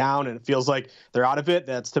when they're down and it feels like they're out of it.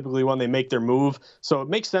 That's typically when they make their move. So it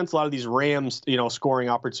makes sense. A lot of these Rams, scoring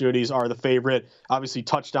opportunities are the favorite. Obviously,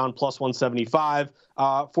 touchdown plus 175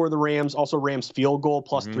 for the Rams. Also, Rams field goal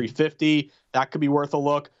plus 350. That could be worth a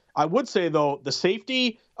look. I would say, though, the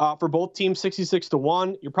safety for both teams,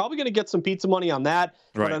 66-1, you're probably going to get some pizza money on that.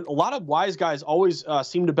 Right. But a lot of wise guys always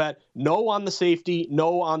seem to bet no on the safety,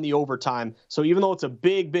 no on the overtime. So even though it's a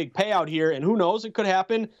big, big payout here, and who knows, it could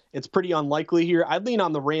happen, it's pretty unlikely here. I'd lean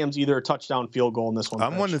on the Rams, either a touchdown field goal in this one.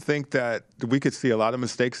 I'm one to think that we could see a lot of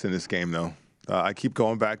mistakes in this game, though. I keep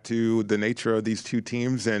going back to the nature of these two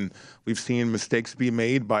teams, and we've seen mistakes be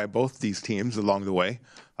made by both these teams along the way.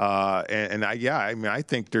 I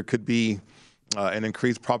think there could be an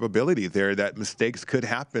increased probability there that mistakes could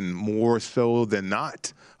happen more so than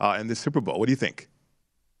not in the Super Bowl. What do you think?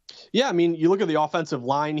 Yeah, I mean, you look at the offensive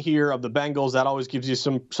line here of the Bengals. That always gives you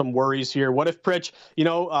some worries here. What if Pritch,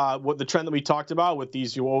 what the trend that we talked about with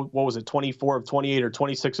these, what was it, 24 of 28 or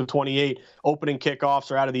 26 of 28 opening kickoffs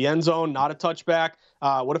are out of the end zone, not a touchback.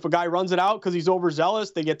 What if a guy runs it out because he's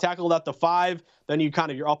overzealous? They get tackled at the 5. Then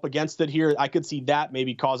you're up against it here. I could see that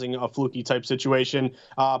maybe causing a fluky type situation.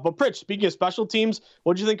 But Pritch, speaking of special teams,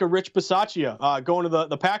 what do you think of Rich Bisaccia going to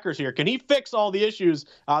the Packers here? Can he fix all the issues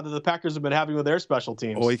that the Packers have been having with their special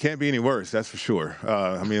teams? Well, he can't be any worse, that's for sure.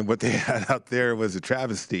 What they had out there was a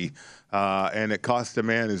travesty, and it cost the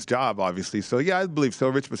man his job, obviously. So, yeah, I believe so.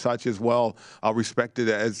 Rich Bisaccia is well respected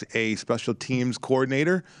as a special teams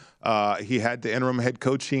coordinator. He had the interim head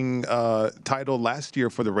coaching title last year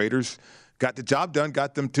for the Raiders. Got the job done,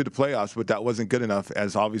 got them to the playoffs, but that wasn't good enough,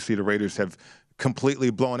 as obviously the Raiders have completely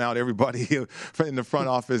blown out everybody in the front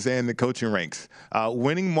office and the coaching ranks.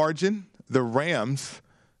 Winning margin, the Rams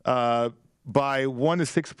by 1 to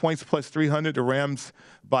 6 points plus 300. The Rams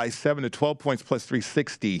by 7 to 12 points plus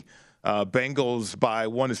 360. Bengals by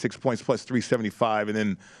 1 to 6 points plus 375.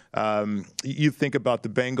 And then you think about the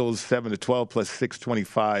Bengals 7 to 12 plus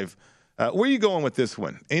 625. Where are you going with this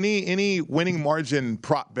one? Any winning margin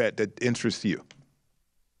prop bet that interests you?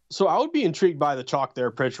 So I would be intrigued by the chalk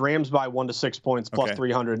there, Pritch. Rams by 1 to 6 points plus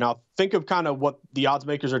 300. Now, think of kind of what the odds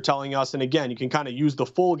makers are telling us. And again, you can kind of use the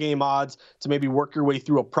full game odds to maybe work your way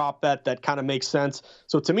through a prop bet that kind of makes sense.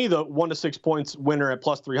 So to me, the 1 to 6 points winner at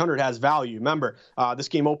plus 300 has value. Remember, this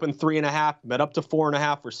game opened 3.5, met up to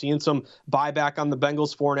 4.5. We're seeing some buyback on the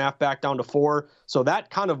Bengals, 4.5 back down to 4. So that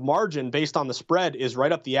kind of margin based on the spread is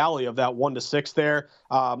right up the alley of that 1 to 6 there.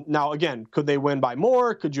 Now, again, could they win by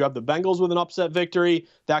more? Could you have the Bengals with an upset victory?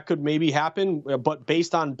 That could maybe happen, but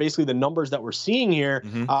based on basically the numbers that we're seeing here,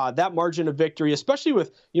 that margin of victory, especially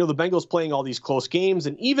with the Bengals playing all these close games,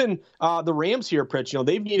 and even the Rams here, Pritch,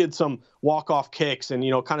 they've needed some walk-off kicks and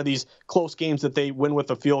kind of these close games that they win with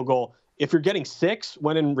a field goal. If you're getting 6,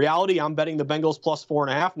 when in reality I'm betting the Bengals plus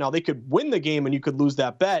 4.5. Now they could win the game and you could lose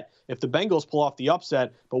that bet if the Bengals pull off the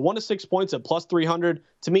upset. But 1 to 6 points at plus 300,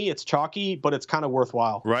 to me it's chalky, but it's kind of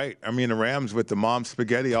worthwhile. Right. I mean, the Rams with the mom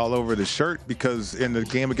spaghetti all over the shirt because in the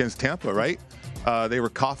game against Tampa, right, they were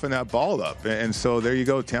coughing that ball up. And so there you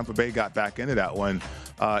go. Tampa Bay got back into that one.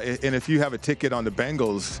 And if you have a ticket on the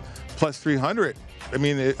Bengals plus 300, I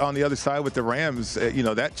mean, on the other side with the Rams,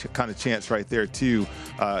 that kind of chance right there, too.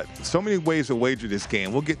 So many ways to wager this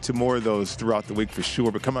game. We'll get to more of those throughout the week for sure.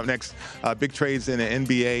 But coming up next, big trades in the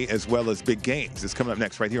NBA as well as big games. It's coming up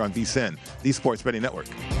next right here on VSiN, the Sports Betting Network.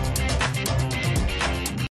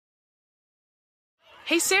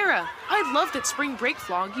 Hey, Sarah, I love that spring break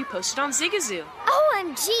vlog you posted on Zigazoo.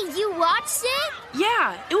 OMG, you watched it?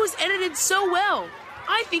 Yeah, it was edited so well.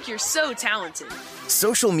 I think you're so talented.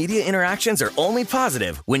 Social media interactions are only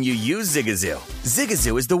positive when you use Zigazoo.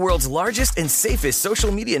 Zigazoo is the world's largest and safest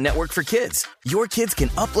social media network for kids. Your kids can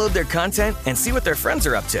upload their content and see what their friends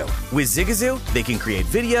are up to. With Zigazoo, they can create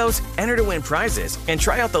videos, enter to win prizes, and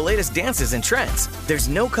try out the latest dances and trends. There's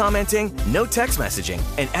no commenting, no text messaging,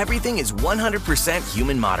 and everything is 100%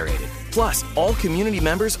 human moderated. Plus, all community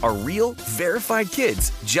members are real, verified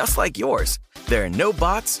kids just like yours. There are no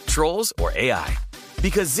bots, trolls, or AI.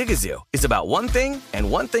 Because Zigazoo is about one thing and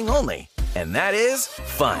one thing only, and that is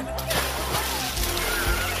fun.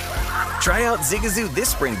 Try out Zigazoo this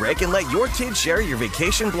spring break and let your kids share your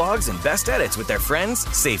vacation blogs and best edits with their friends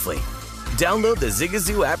safely. Download the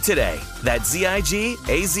Zigazoo app today. That's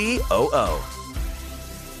Zigazoo.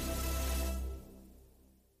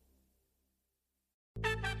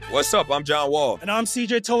 What's up? I'm John Wall. And I'm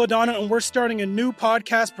CJ Toledano, and we're starting a new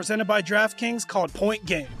podcast presented by DraftKings called Point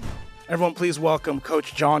Game. Everyone, please welcome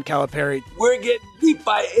Coach John Calipari. We're getting beat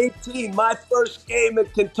by 18. My first game in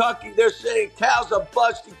Kentucky. They're saying Cal's a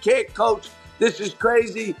bust. He can't coach. This is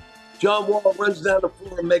crazy. John Wall runs down the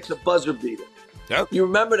floor and makes a buzzer beater. Yep. You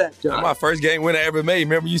remember that, John? That's my first game winner I ever made.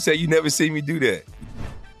 Remember you said you never seen me do that.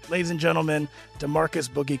 Ladies and gentlemen, DeMarcus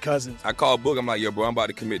Boogie Cousins. I called Boog. I'm like, yo, bro, I'm about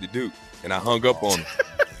to commit to Duke. And I hung up on him.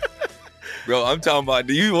 Bro, I'm talking about,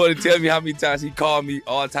 do you want to tell me how many times he called me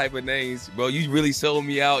all type of names? Bro, you really sold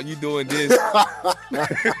me out. You doing this.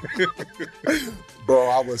 Bro,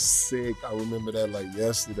 I was sick. I remember that like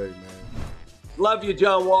yesterday, man. Love you,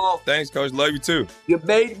 John Wall. Thanks, Coach. Love you, too. You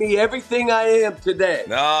made me everything I am today.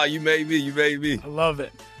 Nah, you made me. I love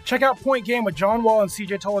it. Check out Point Game with John Wall and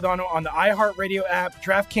CJ Toledano on the iHeartRadio app,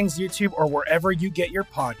 DraftKings YouTube, or wherever you get your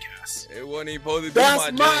podcasts. It wasn't even supposed to be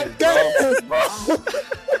That's my game, bro.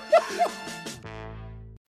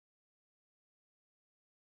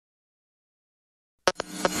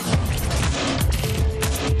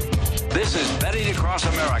 This is Betting Across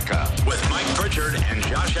America with Mike Pritchard and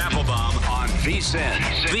Josh Applebaum on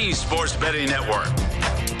VSiN, the Sports Betting Network.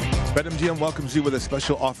 BetMGM welcomes you with a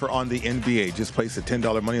special offer on the NBA. Just place a $10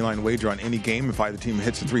 moneyline wager on any game. If either team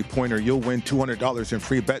hits a three-pointer, you'll win $200 in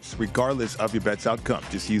free bets, regardless of your bet's outcome.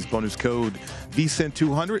 Just use bonus code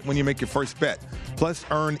VSiN200 when you make your first bet. Plus,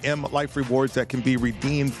 earn M Life rewards that can be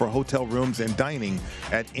redeemed for hotel rooms and dining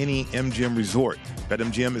at any MGM resort.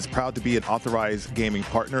 BetMGM is proud to be an authorized gaming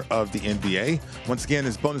partner of the NBA. Once again,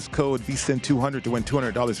 it's bonus code VSiN200 to win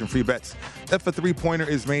 $200 in free bets if a three-pointer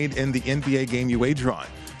is made in the NBA game you wager on.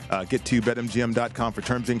 Get to BetMGM.com for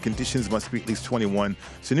terms and conditions. Must be at least 21.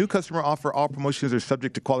 So new customer offer. All promotions are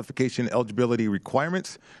subject to qualification eligibility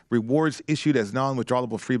requirements. Rewards issued as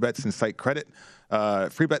non-withdrawable free bets and site credit.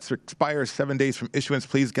 Free bets expire 7 days from issuance.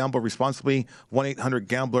 Please gamble responsibly.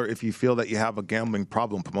 1-800-GAMBLER if you feel that you have a gambling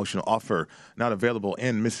problem. Promotional offer not available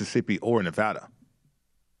in Mississippi or Nevada.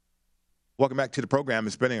 Welcome back to the program.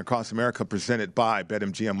 It's Betting Across America presented by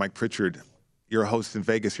BetMGM. Mike Pritchard, your host in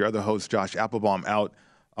Vegas. Your other host, Josh Applebaum, out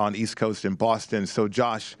on East Coast in Boston. So,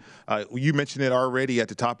 Josh, you mentioned it already at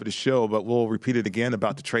the top of the show, but we'll repeat it again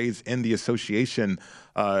about the trades in the association.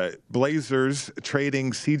 Blazers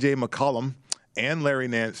trading C.J. McCollum and Larry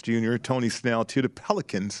Nance Jr., Tony Snell, to the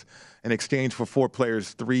Pelicans in exchange for 4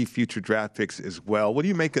 players, 3 future draft picks as well. What do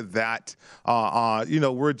you make of that?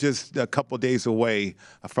 We're just a couple days away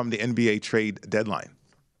from the NBA trade deadline.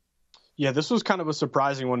 Yeah, this was kind of a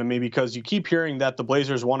surprising one to me because you keep hearing that the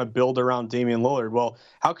Blazers want to build around Damian Lillard. Well,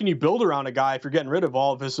 how can you build around a guy if you're getting rid of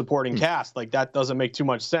all of his supporting cast? Like, that doesn't make too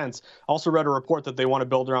much sense. Also read a report that they want to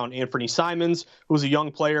build around Anthony Simons, who's a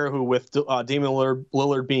young player who, with Damian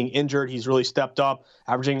Lillard being injured, he's really stepped up,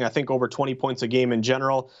 averaging, I think, over 20 points a game in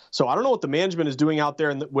general. So I don't know what the management is doing out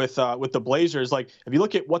there with the Blazers. Like, if you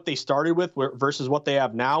look at what they started with versus what they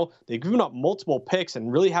have now, they've given up multiple picks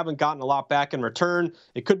and really haven't gotten a lot back in return.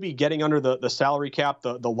 It could be getting under the salary cap,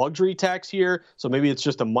 the luxury tax here. So maybe it's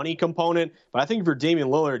just a money component. But I think for Damian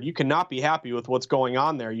Lillard, you cannot be happy with what's going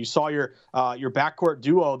on there. You saw your backcourt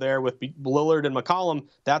duo there with Lillard and McCollum.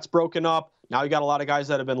 That's broken up. Now you got a lot of guys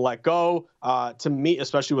that have been let go, to me,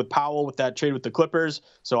 especially with Powell with that trade with the Clippers.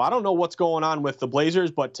 So I don't know what's going on with the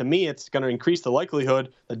Blazers, but to me, it's going to increase the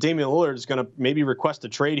likelihood that Damian Lillard is going to maybe request a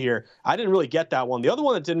trade here. I didn't really get that one. The other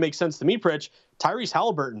one that didn't make sense to me, Pritch, Tyrese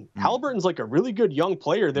Halliburton. Halliburton's like a really good young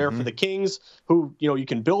player there for the Kings who, you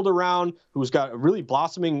can build around, who's got a really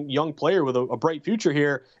blossoming young player with a bright future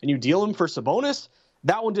here, and you deal him for Sabonis?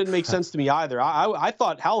 That one didn't make sense to me either. I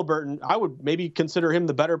thought Halliburton, I would maybe consider him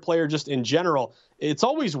the better player just in general. It's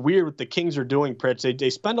always weird what the Kings are doing, Pritch. They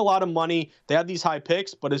spend a lot of money. They have these high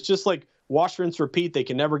picks, but it's just like wash, rinse, repeat. They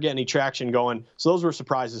can never get any traction going. So those were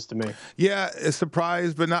surprises to me. Yeah, a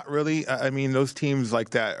surprise, but not really. I mean, those teams like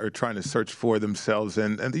that are trying to search for themselves.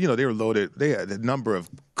 And they were loaded. They had a number of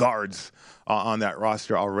guards on that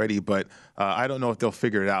roster already, but I don't know if they'll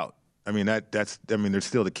figure it out. I mean, they're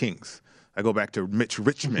still the Kings. I go back to Mitch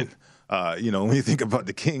Richmond, when you think about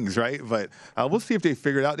the Kings, right? But we'll see if they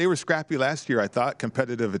figure it out. They were scrappy last year, I thought,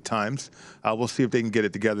 competitive at times. We'll see if they can get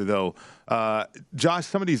it together, though. Josh,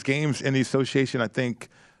 some of these games in the association, I think,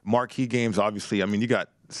 marquee games, obviously. I mean, you got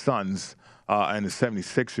Suns and the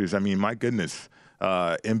 76ers. I mean, my goodness.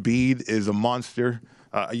 Embiid is a monster.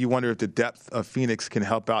 You wonder if the depth of Phoenix can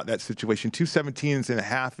help out that situation.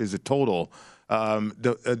 217.5 is a total.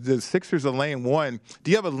 The Sixers are laying 1.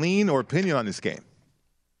 Do you have a lean or opinion on this game?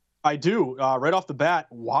 I do. Right off the bat,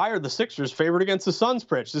 why are the Sixers favored against the Suns,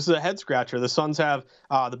 Pritch? This is a head scratcher. The Suns have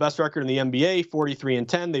the best record in the NBA,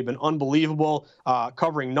 43-10. They've been unbelievable,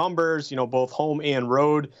 covering numbers, both home and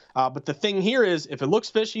road. But the thing here is, if it looks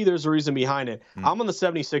fishy, there's a reason behind it. I'm on the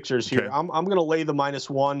 76ers here. Okay. I'm going to lay the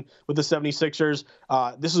 -1 with the 76ers.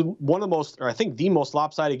 This is one of the most, or I think the most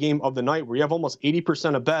lopsided game of the night, where you have almost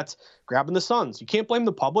 80% of bets grabbing the Suns. You can't blame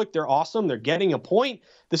the public. They're awesome. They're getting a point.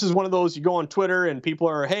 This is one of those, you go on Twitter and people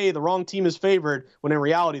are, hey, the wrong team is favored, when in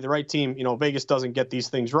reality, the right team, Vegas doesn't get these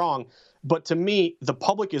things wrong. But to me, the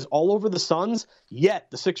public is all over the Suns,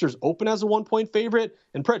 yet the Sixers open as a 1-point favorite.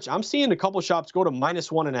 And Pritch, I'm seeing a couple shops go to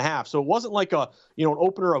 -1.5. So it wasn't like an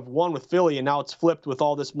opener of 1 with Philly, and now it's flipped with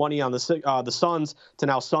all this money on the Suns to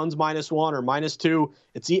now Suns -1 or -2.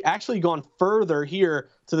 It's actually gone further here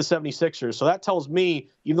to the 76ers. So that tells me,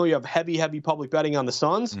 even though you have heavy public betting on the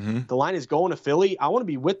Suns, the line is going to Philly. I want to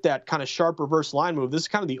be with that kind of sharp reverse line move. This is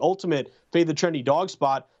kind of the ultimate fade the trendy dog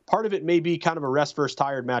spot. Part of it may be kind of a rest versus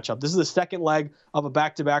tired matchup. This is the second leg of a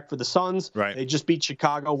back-to-back for the Suns. Right. They just beat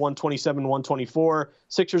Chicago 127-124.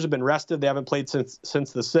 Sixers have been rested. They haven't played since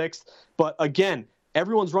the 6th. But again,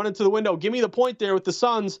 everyone's running to the window. Give me the point there with the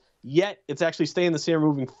Suns. Yet it's actually staying the same,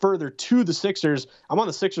 moving further to the Sixers. I'm on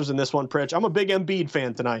the Sixers in this one, Pritch. I'm a big Embiid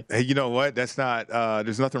fan tonight. Hey, you know what? That's not.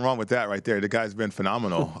 There's nothing wrong with that right there. The guy's been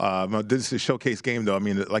phenomenal. This is a showcase game, though. I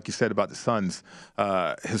mean, like you said about the Suns,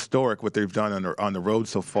 historic what they've done on the road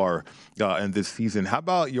so far in this season. How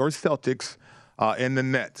about your Celtics and the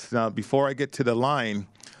Nets? Now, before I get to the line,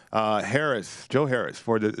 Joe Harris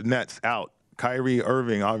for the Nets out. Kyrie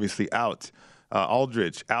Irving obviously out.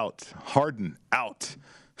 Aldridge out. Harden out.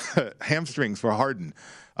 Hamstrings for Harden.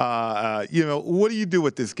 What do you do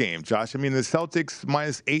with this game, Josh? I mean, the Celtics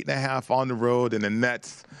 -8.5 on the road, and the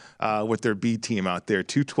Nets with their B team out there,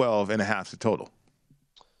 212.5 the total.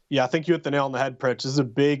 Yeah, I think you hit the nail on the head, Pritch. This is a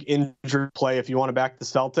big injury play if you want to back the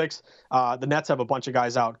Celtics. The Nets have a bunch of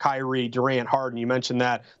guys out. Kyrie, Durant, Harden, you mentioned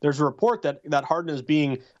that. There's a report that Harden is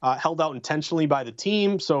being held out intentionally by the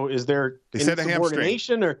team. So is there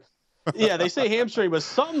insubordination or... Yeah, they say hamstring, but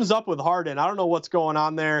something's up with Harden. I don't know what's going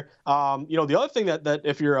on there. The other thing that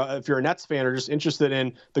if you're a Nets fan or just interested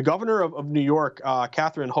in, the governor of New York,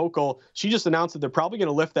 Catherine Hochul, she just announced that they're probably going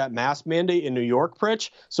to lift that mask mandate in New York, Pritch.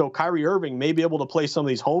 So Kyrie Irving may be able to play some of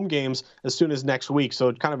these home games as soon as next week.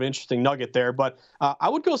 So kind of an interesting nugget there. But I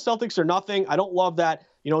would go Celtics or nothing. I don't love that.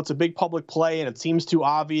 It's a big public play, and it seems too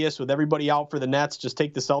obvious with everybody out for the Nets. Just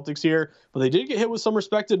take the Celtics here. But they did get hit with some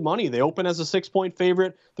respected money. They open as a 6-point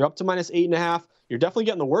favorite. They're up to -8.5. You're definitely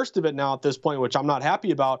getting the worst of it now at this point, which I'm not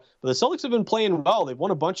happy about. But the Celtics have been playing well. They've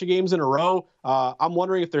won a bunch of games in a row. I'm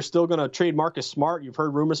wondering if they're still going to trade Marcus Smart. You've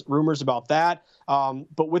heard rumors about that.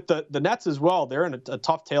 But with the Nets as well, they're in a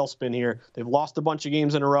tough tailspin here. They've lost a bunch of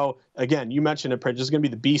games in a row. Again, you mentioned it, Pritch. This is going to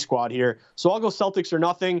be the B squad here. So I'll go Celtics or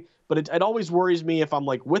nothing. But it always worries me if I'm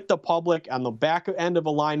like with the public on the back end of a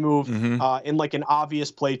line move in like an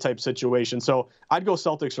obvious play type situation. So I'd go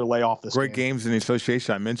Celtics or lay off this Great game. games in the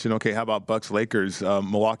association. I mentioned, okay, how about Bucks Lakers?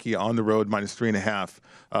 Milwaukee on the road -3.5.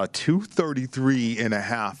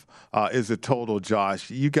 233.5 is the total, Josh.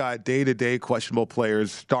 You got day-to-day questionable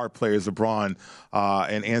players, star players, LeBron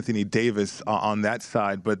and Anthony Davis on that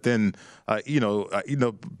side. But then,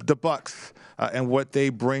 the Bucks and what they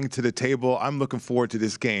bring to the table. I'm looking forward to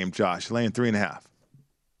this game, Josh, laying 3.5.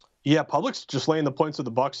 Yeah, public's just laying the points with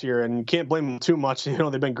the Bucks here, and you can't blame them too much.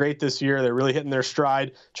 They've been great this year. They're really hitting their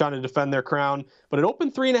stride, trying to defend their crown. But it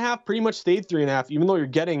opened 3.5, pretty much stayed 3.5, even though you're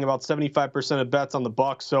getting about 75% of bets on the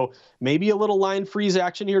Bucks. So maybe a little line freeze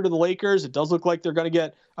action here to the Lakers. It does look like they're going to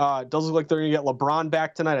get LeBron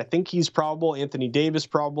back tonight. I think he's probable. Anthony Davis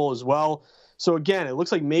probable as well. So again, it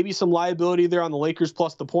looks like maybe some liability there on the Lakers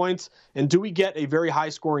plus the points. And do we get a very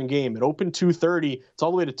high-scoring game? It opened 230. It's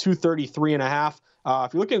all the way to 233.5.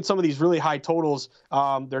 If you're looking at some of these really high totals,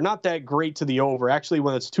 they're not that great to the over. Actually,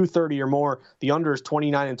 when it's 230 or more, the under is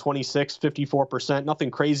 29 and 26, 54%.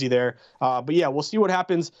 Nothing crazy there. But yeah, we'll see what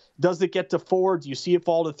happens. Does it get to 4? Do you see it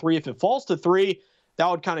fall to 3? If it falls to 3, that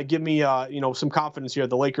would kind of give me, some confidence here.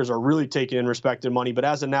 The Lakers are really taking in respected money. But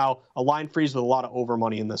as of now, a line freeze with a lot of over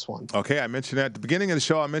money in this one. Okay, I mentioned that at the beginning of the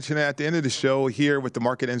show. I mentioned that at the end of the show here with the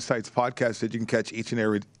Market Insights podcast that you can catch each and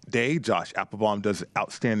every day. Josh Applebaum does an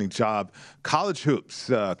outstanding job. College hoops,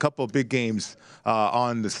 a couple of big games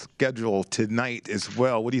on the schedule tonight as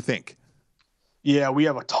well. What do you think? Yeah, we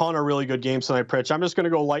have a ton of really good games tonight, Pritch. I'm just going to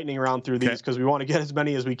go lightning round through these because we want to get as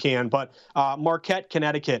many as we can. But Marquette,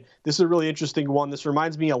 Connecticut, this is a really interesting one. This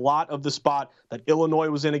reminds me a lot of the spot that Illinois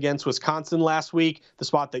was in against Wisconsin last week, the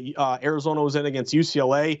spot that Arizona was in against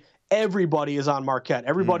UCLA. Everybody is on Marquette.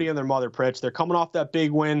 Everybody and their mother, Pritch. They're coming off that big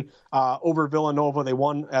win over Villanova. They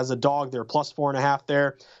won as a dog. They're plus 4.5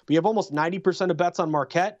 there. But you have almost 90% of bets on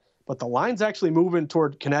Marquette. But the line's actually moving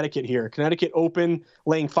toward Connecticut here. Connecticut open,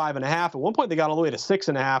 laying 5.5. At one point, they got all the way to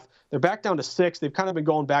 6.5. They're back down to 6. They've kind of been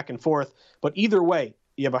going back and forth. But either way,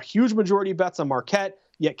 you have a huge majority of bets on Marquette,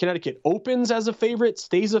 yet Connecticut opens as a favorite,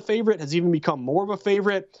 stays a favorite, has even become more of a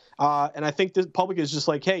favorite. And I think the public is just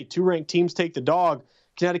like, hey, 2 ranked teams take the dog.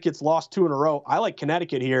 Connecticut's lost 2 in a row. I like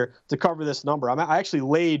Connecticut here to cover this number. I actually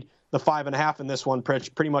laid the 5.5 in this one,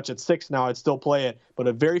 pretty much at 6 now. I'd still play it, but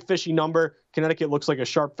a very fishy number. Connecticut looks like a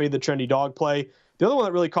sharp fade the trendy dog play. The other one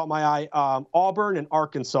that really caught my eye, Auburn and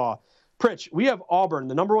Arkansas. Pritch, we have Auburn,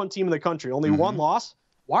 the number 1 team in the country, only one loss.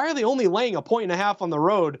 Why are they only laying a 1.5 on the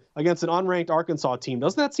road against an unranked Arkansas team?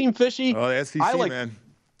 Doesn't that seem fishy? Oh, the SEC, man.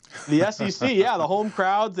 The SEC, yeah, the home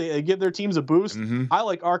crowds, they give their teams a boost. I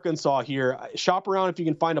like Arkansas here. Shop around if you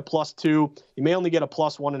can find a +2. You may only get a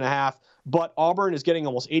 +1.5, but Auburn is getting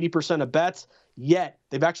almost 80% of bets, yet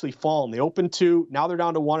they've actually fallen. They opened 2, now they're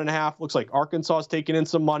down to 1.5. Looks like Arkansas is taking in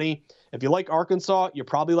some money. If you like Arkansas, you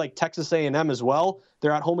probably like Texas A&M as well.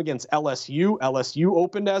 They're at home against LSU. LSU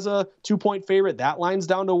opened as a 2-point favorite. That line's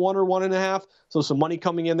down to 1 or 1.5. So some money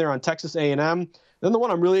coming in there on Texas A&M. Then the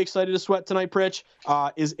one I'm really excited to sweat tonight, Pritch,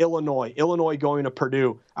 is Illinois. Illinois going to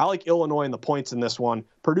Purdue. I like Illinois in the points in this one.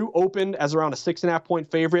 Purdue opened as around a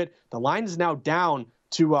 6.5-point favorite. The line is now down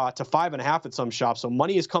to 5.5 at some shops. So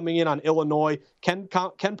money is coming in on Illinois. Ken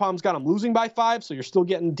Palm's got them losing by 5, so you're still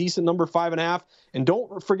getting decent number 5.5. And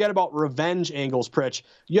don't forget about revenge angles, Pritch.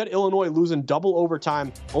 You had Illinois losing double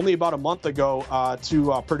overtime only about a month ago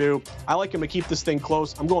to Purdue. I like him to keep this thing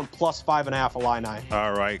close. I'm going +5.5 Illini.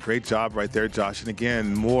 All right, great job right there, Josh. And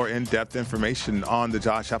again, more in-depth information on the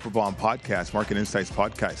Josh Applebaum podcast, Market Insights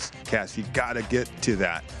podcast. You got to get to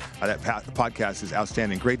that. That podcast is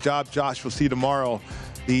outstanding. Great job, Josh. We'll see you tomorrow.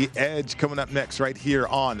 The Edge coming up next right here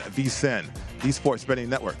on VSiN, the Sports Betting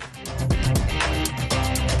Network.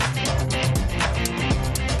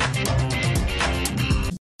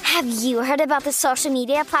 Have you heard about the social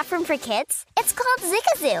media platform for kids? It's called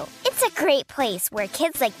Zigazoo. It's a great place where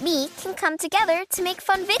kids like me can come together to make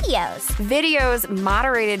fun videos. Videos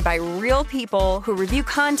moderated by real people who review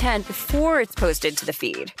content before it's posted to the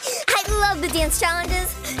feed. I love the dance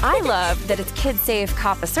challenges. I love that it's kid-safe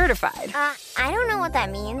COPPA certified. I don't know what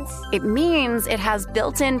that means. It means it has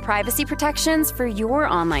built-in privacy protections for your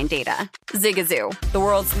online data. Zigazoo, the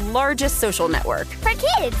world's largest social network. For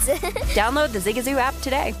kids. Download the Zigazoo app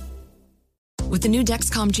today. With the new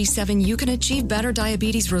Dexcom G7, you can achieve better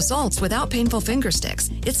diabetes results without painful finger sticks.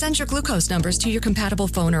 It sends your glucose numbers to your compatible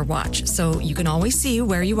phone or watch, so you can always see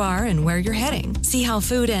where you are and where you're heading. See how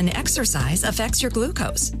food and exercise affects your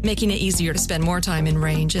glucose, making it easier to spend more time in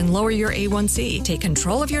range and lower your A1C. Take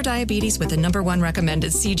control of your diabetes with the #1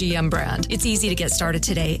 recommended CGM brand. It's easy to get started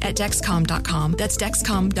today at Dexcom.com. That's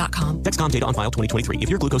Dexcom.com. Dexcom data on file 2023. If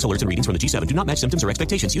your glucose alerts and readings from the G7 do not match symptoms or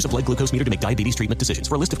expectations, use a blood glucose meter to make diabetes treatment decisions.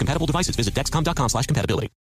 For a list of compatible devices, visit Dexcom.com/compatibility.